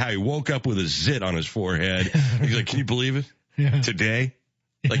about how he woke up with a zit on his forehead. He's like, can you believe it? Yeah. Today?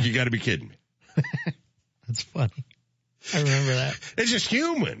 Yeah. Like, you got to be kidding me. That's funny. I remember that. It's just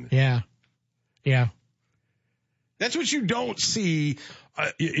human. Yeah. Yeah. That's what you don't see,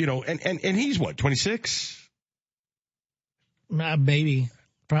 and he's what, 26? Maybe.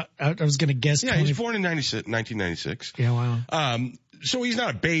 I was going to guess. Yeah, he was born in 1996. Yeah, wow. So he's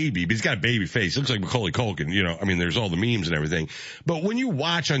not a baby, but he's got a baby face. He looks like Macaulay Culkin, there's all the memes and everything. But when you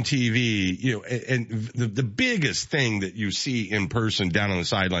watch on TV, and the biggest thing that you see in person down on the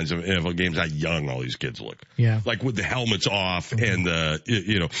sidelines of NFL games, how young all these kids look. Yeah. Like with the helmets off and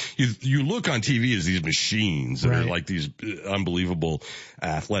you look on TV as these machines that are like these unbelievable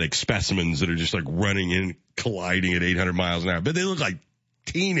athletic specimens that are just like running in, colliding at 800 miles an hour. But they look like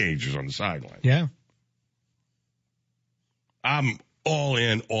teenagers on the sideline. Yeah. I'm all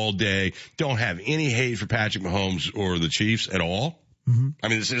in all day. Don't have any hate for Patrick Mahomes or the Chiefs at all. Mm-hmm.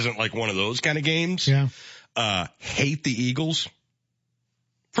 This isn't like one of those kind of games. Yeah. Hate the Eagles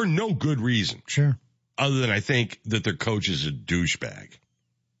for no good reason. Sure. Other than I think that their coach is a douchebag.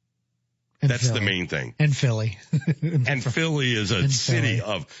 That's Philly. The main thing. And Philly. And Philly is a city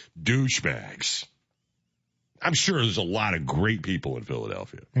of douchebags. I'm sure there's a lot of great people in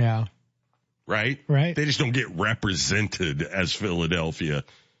Philadelphia. Yeah. Right? Right. They just don't get represented as Philadelphia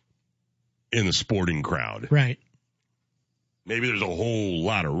in the sporting crowd. Right. Maybe there's a whole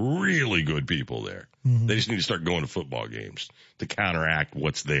lot of really good people there. Mm-hmm. They just need to start going to football games to counteract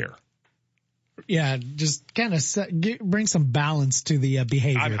what's there. Yeah, just kind of bring some balance to the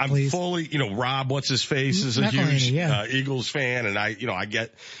behavior, I'm please. fully, Rob, what's his face, is a huge Eagles fan, and I don't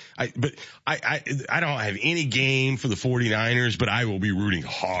have any game for the 49ers, but I will be rooting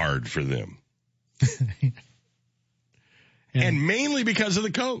hard for them. And mainly because of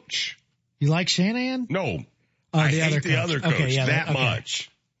the coach. You like Shanahan? No. I hate the other coach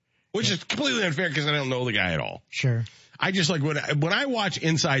much. Which is completely unfair because I don't know the guy at all. Sure. I just like when I watch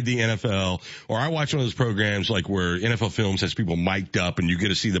Inside the NFL, or I watch one of those programs like where NFL Films has people mic'd up and you get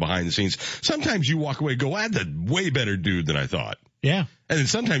to see the behind the scenes. Sometimes you walk away and go, that's a way better dude than I thought. Yeah. And then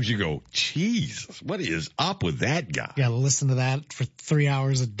sometimes you go, Jesus, what is up with that guy? You gotta listen to that for 3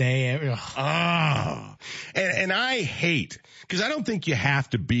 hours a day. And I hate, because I don't think you have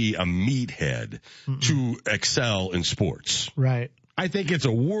to be a meathead to excel in sports. Right. I think it's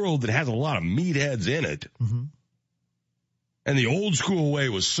a world that has a lot of meatheads in it. Mm-hmm. And the old school way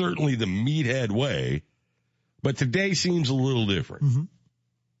was certainly the meathead way, but today seems a little different. Mm-hmm.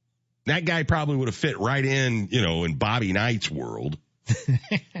 That guy probably would have fit right in, in Bobby Knight's world.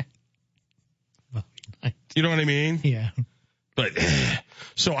 You know what I mean? Yeah. But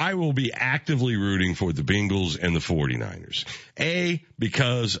so I will be actively rooting for the Bengals and the 49ers.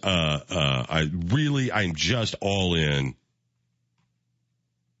 Because I'm just all in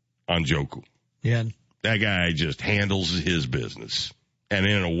on Njoku. Yeah. That guy just handles his business. And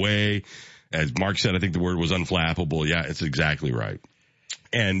in a way, as Mark said, I think the word was unflappable. Yeah, it's exactly right.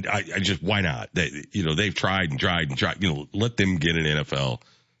 And I just, why not? They've tried and tried and tried. Let them get an NFL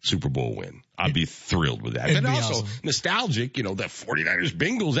Super Bowl win. I'd be thrilled with that. And also awesome. Nostalgic, that 49ers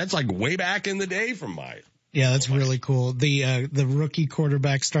Bengals, that's like way back in the day from my. Yeah, that's really cool. The rookie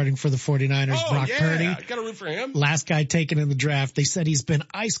quarterback starting for the 49ers, Brock Purdy. I gotta root for him. Last guy taken in the draft. They said he's been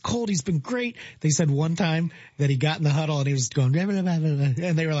ice cold. He's been great. They said one time that he got in the huddle and he was going, blah, blah, blah, blah,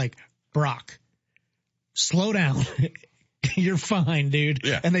 and they were like, Brock, slow down. You're fine, dude.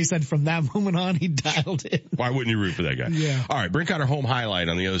 Yeah. And they said from that moment on, he dialed in. Why wouldn't you root for that guy? Yeah. All right, Brink Carter home highlight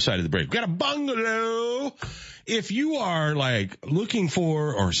on the other side of the break. We've got a bungalow. If you are like looking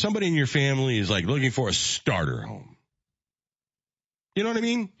for, or somebody in your family is like looking for a starter home. You know what I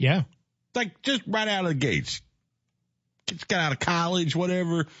mean? Yeah. Like just right out of the gates. Just got out of college,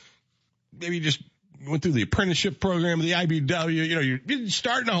 whatever. Maybe you just went through the apprenticeship program of the IBW. You're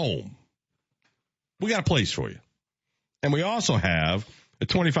starting a home. We got a place for you. And we also have a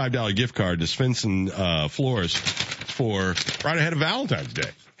 $25 gift card to Svensson Florist for right ahead of Valentine's Day.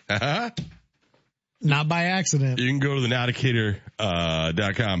 Not by accident. You can go to the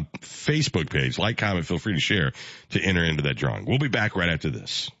nowdecatur.com Facebook page. Like, comment, feel free to share to enter into that drawing. We'll be back right after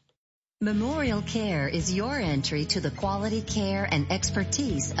this. Memorial Care is your entry to the quality care and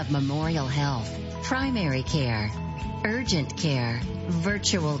expertise of Memorial Health. Primary care, urgent care,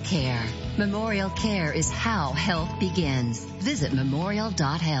 virtual care. Memorial Care is how health begins. Visit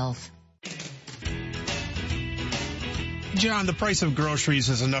memorial.health. John, the price of groceries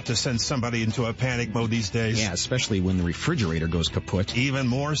is enough to send somebody into a panic mode these days. Yeah, especially when the refrigerator goes kaput. Even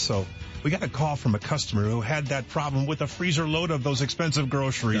more so. We got a call from a customer who had that problem with a freezer load of those expensive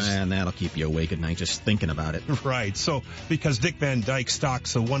groceries. And that'll keep you awake at night just thinking about it. Right. So, because Dick Van Dyke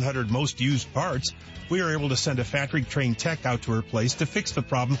stocks the 100 most used parts, we were able to send a factory-trained tech out to her place to fix the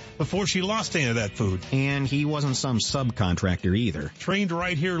problem before she lost any of that food. And he wasn't some subcontractor either. Trained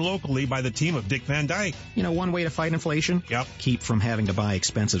right here locally by the team of Dick Van Dyke. One way to fight inflation? Yep. Keep from having to buy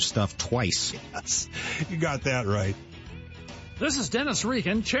expensive stuff twice. Yes, you got that right. This is Dennis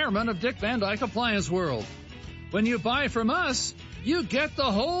Regan, chairman of Dick Van Dyke Appliance World. When you buy from us, you get the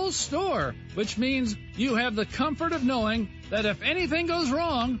whole store, which means you have the comfort of knowing that if anything goes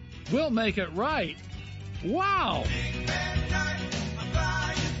wrong, we'll make it right. Wow! Dick Van Dyke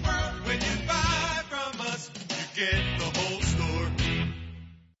Appliance World. When you buy from us, you get the whole store.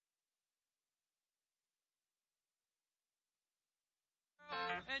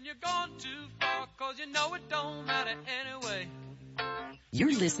 And you're gone too far, 'cause you know it don't matter anyway.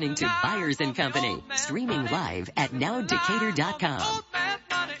 You're listening to Byers & Company, streaming live at nowdecatur.com.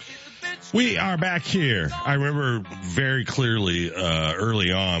 We are back here. I remember very clearly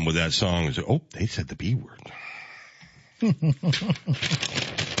early on with that song. Oh, they said the B word.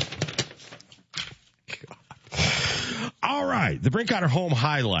 All right, the Brink Carter home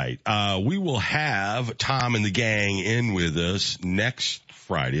highlight. We will have Tom and the gang in with us next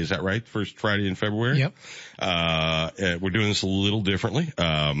Friday. Is that right? First Friday in February? Yep. We're doing this a little differently.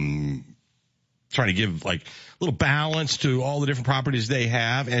 Trying to give like a little balance to all the different properties they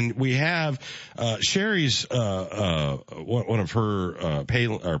have. And we have, Sherry's, one of her,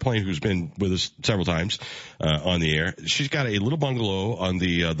 Plain, who's been with us several times, on the air. She's got a little bungalow on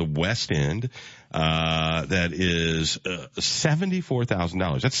the west end, that is,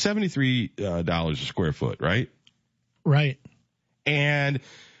 $74,000. That's $73 a square foot, right? Right. And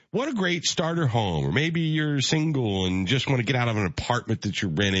what a great starter home. Or maybe you're single and just want to get out of an apartment that you're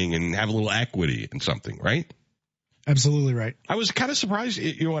renting and have a little equity in something, right? Absolutely right. I was kind of surprised,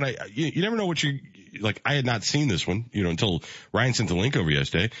 you never know what I had not seen this one, until Ryan sent the link over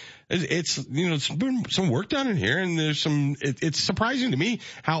yesterday. It's been some work done in here, and there's it's surprising to me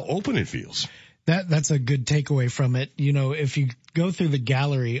how open it feels. That's a good takeaway from it. If you go through the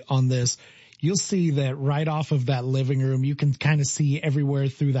gallery on this, you'll see that right off of that living room, you can kind of see everywhere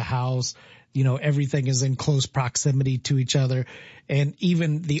through the house. Everything is in close proximity to each other. And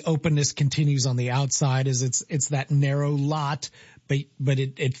even the openness continues on the outside as it's that narrow lot, but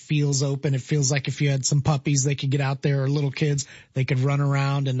it feels open. It feels like if you had some puppies, they could get out there, or little kids, they could run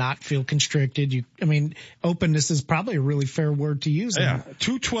around and not feel constricted. Openness is probably a really fair word to use. Yeah.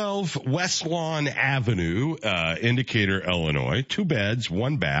 212 West Lawn Avenue, Indicator, Illinois. 2 beds,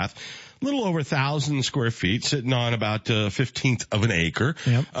 1 bath. Little over 1,000 square feet, sitting on about 1/15 of an acre.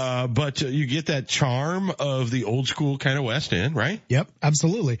 Yep. But you get that charm of the old school kind of West End, right? Yep,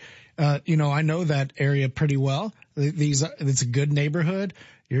 absolutely. I know that area pretty well. It's a good neighborhood.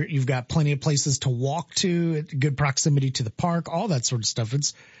 You've got plenty of places to walk to, good proximity to the park, all that sort of stuff.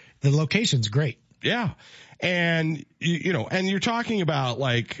 The location's great. Yeah. And, and you're talking about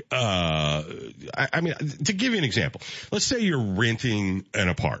to give you an example, let's say you're renting an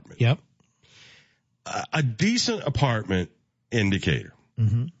apartment. Yep. A decent apartment Indicator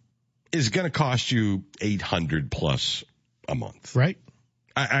is going to cost you $800 plus a month. Right.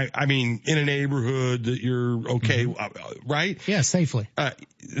 I mean, in a neighborhood that you're okay, right? Yeah, safely.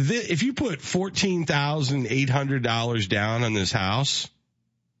 If you put $14,800 down on this house,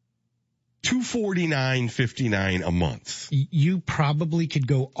 $249.59 a month. You probably could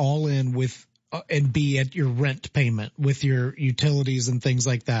go all in with and be at your rent payment with your utilities and things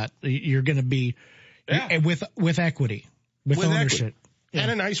like that. You're going to be with equity, with ownership. Equity. Yeah.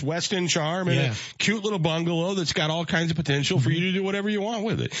 And a nice West End charm and a cute little bungalow that's got all kinds of potential for you to do whatever you want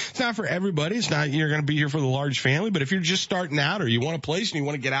with it. It's not for everybody. It's not you're going to be here for the large family, but if you're just starting out or you want a place and you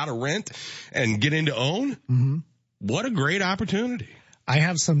want to get out of rent and get into own, what a great opportunity. I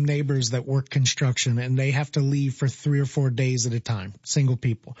have some neighbors that work construction and they have to leave for 3 or 4 days at a time, single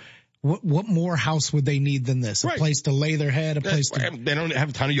people. What more house would they need than this? A place to lay their head, a place to... They don't have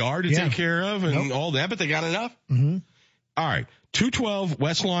a ton of yard to take care of and all that, but they got enough. All right. 212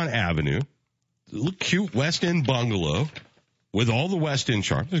 West Lawn Avenue. Look cute West End bungalow with all the West End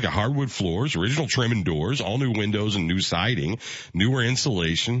charm. It's got hardwood floors, original trim and doors, all new windows and new siding, newer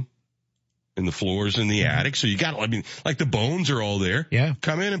insulation in the floors in the attic. So you got, like the bones are all there. Yeah.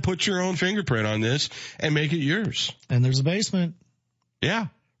 Come in and put your own fingerprint on this and make it yours. And there's a basement. Yeah.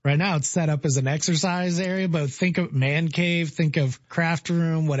 Right now it's set up as an exercise area, but think of man cave, think of craft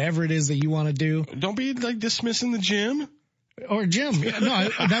room, whatever it is that you want to do. Don't be dismissing the gym. Or gym. No,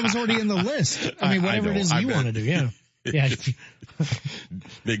 that was already in the list. Whatever it is you want to do. Yeah. Yeah.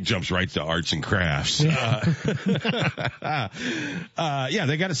 Big jumps right to arts and crafts. They got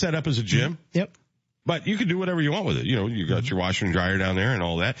it set up as a gym. Yep. But you can do whatever you want with it. You got your washer and dryer down there and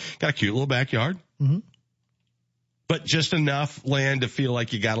all that. Got a cute little backyard. But just enough land to feel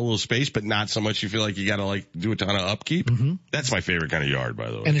like you got a little space, but not so much you feel like you got to do a ton of upkeep. That's my favorite kind of yard, by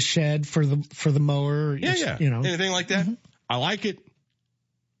the way. And a shed for the mower. Yeah. Anything like that. I like it.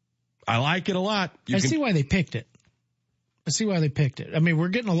 I like it a lot. I see why they picked it. We're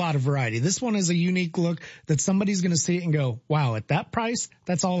getting a lot of variety. This one is a unique look that somebody's going to see it and go, wow, at that price,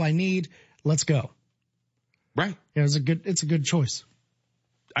 that's all I need. Let's go. Right. Yeah, it's a good choice.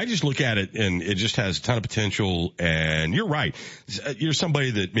 I just look at it and it just has a ton of potential. And you're right. You're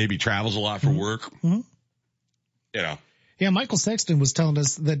somebody that maybe travels a lot for work. Yeah, Michael Sexton was telling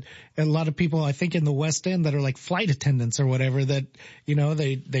us that a lot of people, I think in the West End, that are like flight attendants or whatever, that,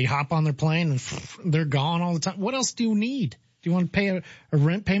 they hop on their plane and they're gone all the time. What else do you need? Do you want to pay a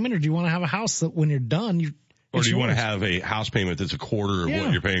rent payment, or do you want to have a house that when you're done, or do you want to have a house payment that's a quarter of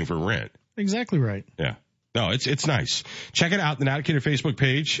what you're paying for rent? Exactly right. Yeah. No, it's nice. Check it out, the Indicator Facebook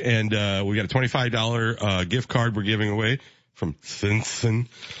page, and we got a $25 gift card we're giving away from Simpson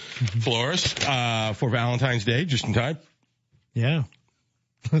Florist for Valentine's Day, just in time. Yeah.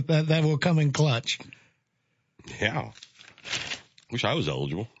 That will come in clutch. Yeah. Wish I was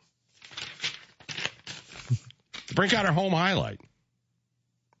eligible. Brinkotter Home Highlight.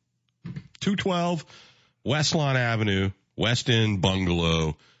 212 West Lawn Avenue, West End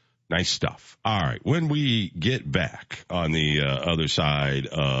Bungalow. Nice stuff. All right. When we get back on the other side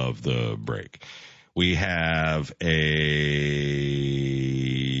of the break, we have I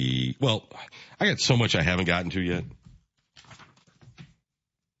got so much I haven't gotten to yet.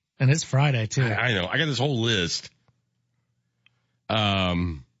 And it's Friday too. I know. I got this whole list. I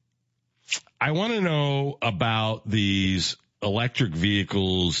want to know about these electric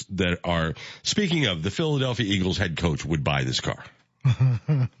vehicles that are, speaking of, the Philadelphia Eagles head coach would buy this car.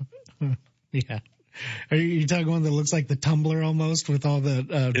 Yeah. Are you talking one that looks like the tumbler almost with all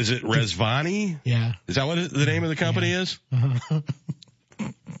the, is it Resvani? Yeah. Is that what the name of the company is?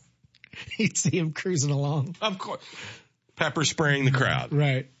 You'd see him cruising along. Of course. Pepper spraying the crowd.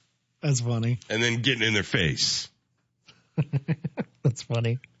 Right. That's funny. And then getting in their face. That's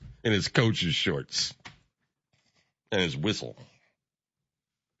funny. In his coach's shorts. And his whistle.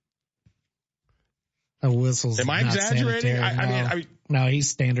 Whistle's Am I not exaggerating? sanitary. No, he's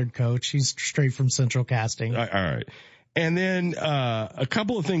standard coach. He's straight from Central Casting. All right. And then a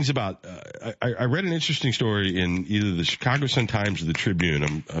couple of things about I read an interesting story in either the Chicago Sun-Times or the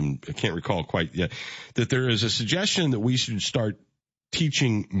Tribune. I can't recall quite yet, that there is a suggestion that we should start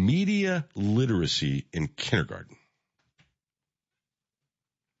teaching media literacy in kindergarten.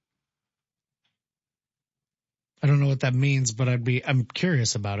 I don't know what that means, but I'm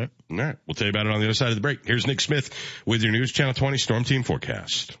curious about it. All right. We'll tell you about it on the other side of the break. Here's Nick Smith with your News Channel 20 Storm Team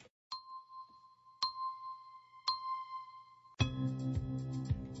forecast.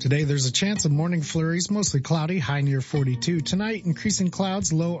 Today, there's a chance of morning flurries, mostly cloudy, high near 42. Tonight, increasing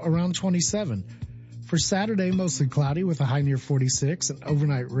clouds, low around 27. For Saturday, mostly cloudy with a high near 46, and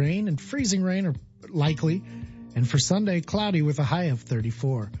overnight rain and freezing rain are likely. And for Sunday, cloudy with a high of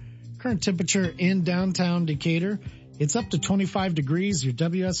 34. Current temperature in downtown Decatur, it's up to 25 degrees. Your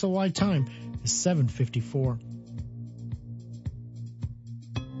WSOY time is 7:54.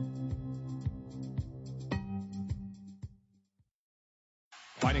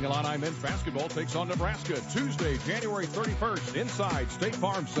 Fighting Illini men's basketball takes on Nebraska Tuesday, January 31st, inside State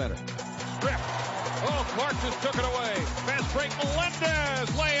Farm Center. Strip. Oh, Clark just took it away. Fast break,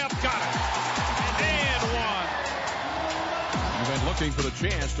 Melendez. Layup, got it. And one. You've been looking for the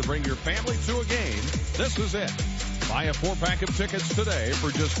chance to bring your family to a game. This is it. Buy a 4-pack of tickets today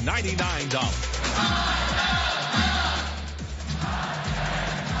for just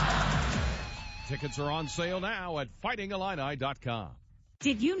 $99. Tickets are on sale now at fightingillini.com.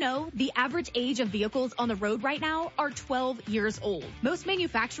 Did you know the average age of vehicles on the road right now are 12 years old? Most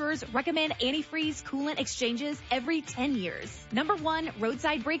manufacturers recommend antifreeze coolant exchanges every 10 years. Number one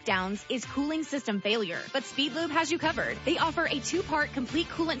roadside breakdowns is cooling system failure, but Speedlube has you covered. They offer a 2-part complete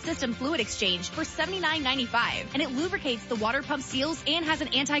coolant system fluid exchange for $79.95, and it lubricates the water pump seals and has an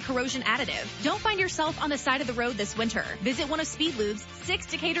anti-corrosion additive. Don't find yourself on the side of the road this winter. Visit one of Speedlube's 6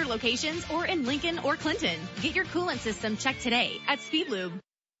 Decatur locations or in Lincoln or Clinton. Get your coolant system checked today at Speedlube.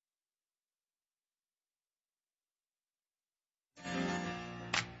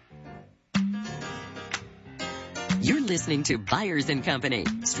 You're listening to Byers & Company,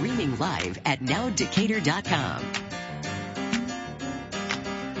 streaming live at nowdecatur.com.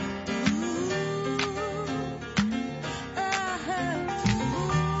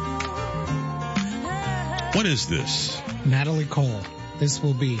 What is this? Natalie Cole. This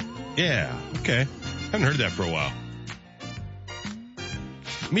will be. Yeah, okay. Haven't heard that for a while.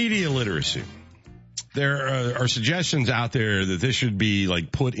 Media literacy. There are suggestions out there that this should be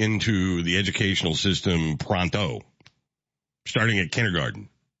like put into the educational system pronto, starting at kindergarten.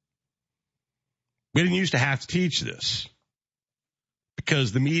 We didn't used to have to teach this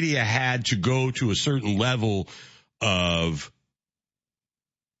because the media had to go to a certain level of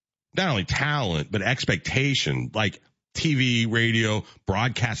not only talent, but expectation, like TV, radio,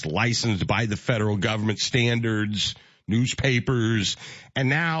 broadcast licensed by the federal government standards, newspapers, and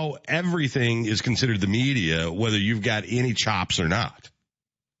now everything is considered the media, whether you've got any chops or not.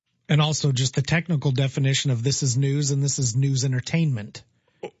 And also just the technical definition of this is news and this is news entertainment,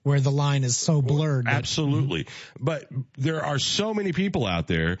 where the line is so blurred. Absolutely. But there are so many people out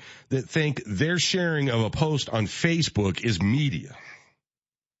there that think their sharing of a post on Facebook is media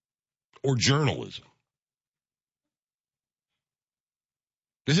or journalism.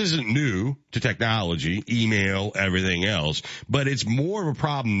 This isn't new to technology, email, everything else, but it's more of a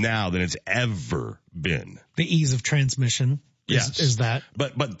problem now than it's ever been. The ease of transmission is that.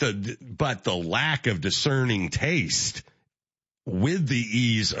 But the lack of discerning taste with the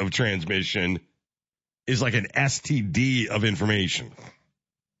ease of transmission is like an STD of information.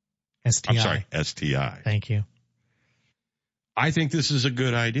 STI. I'm sorry, STI. Thank you. I think this is a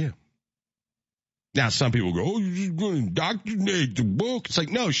good idea. Now, some people go, oh, you're just going to indoctrinate the book. It's like,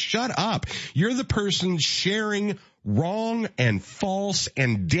 no, shut up. You're the person sharing wrong and false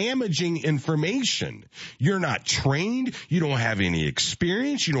and damaging information. You're not trained. You don't have any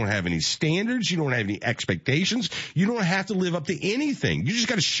experience. You don't have any standards. You don't have any expectations. You don't have to live up to anything. You just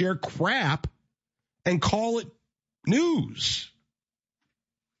got to share crap and call it news.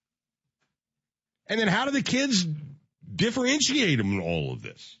 And then how do the kids differentiate them in all of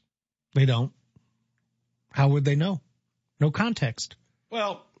this? They don't. How would they know? No context.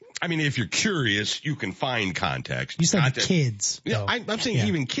 Well, I mean, if you're curious, you can find context. You said kids. Yeah, I'm saying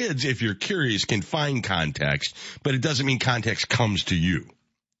even kids, if you're curious, can find context, but it doesn't mean context comes to you.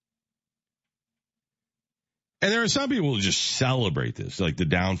 And there are some people who just celebrate this, like the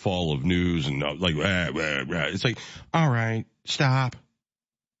downfall of news and like, it's like, all right, stop.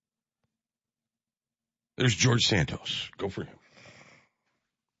 There's George Santos. Go for him.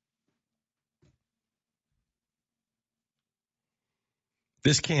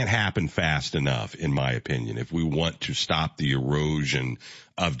 This can't happen fast enough, in my opinion, if we want to stop the erosion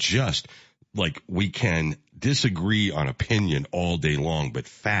of just, like, we can disagree on opinion all day long, but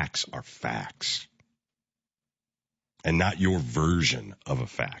facts are facts. And not your version of a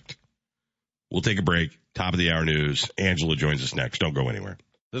fact. We'll take a break. Top of the hour news. Angela joins us next. Don't go anywhere.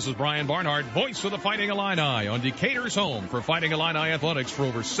 This is Brian Barnhart, voice of the Fighting Illini, on Decatur's home for Fighting Illini athletics for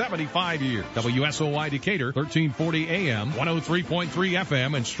over 75 years. WSOY Decatur, 1340 AM, 103.3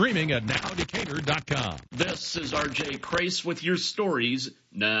 FM, and streaming at nowdecatur.com. This is RJ Crace with your stories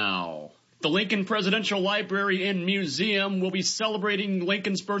now. The Lincoln Presidential Library and Museum will be celebrating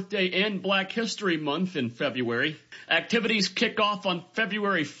Lincoln's birthday and Black History Month in February. Activities kick off on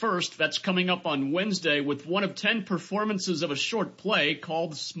February 1st. That's coming up on Wednesday with one of 10 performances of a short play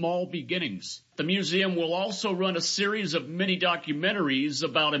called Small Beginnings. The museum will also run a series of mini documentaries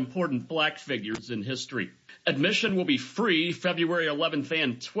about important black figures in history. Admission will be free February 11th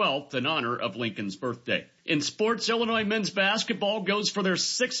and 12th in honor of Lincoln's birthday. In sports, Illinois men's basketball goes for their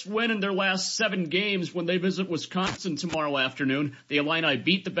 6th win in their last 7 games when they visit Wisconsin tomorrow afternoon. The Illini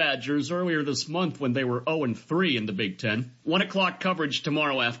beat the Badgers earlier this month when they were 0-3 in the Big Ten. 1 o'clock coverage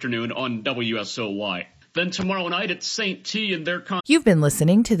tomorrow afternoon on WSOY. Then tomorrow night at St. T in their... You've been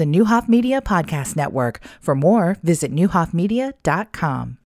listening to the Neuhoff Media Podcast Network. For more, visit neuhoffmedia.com.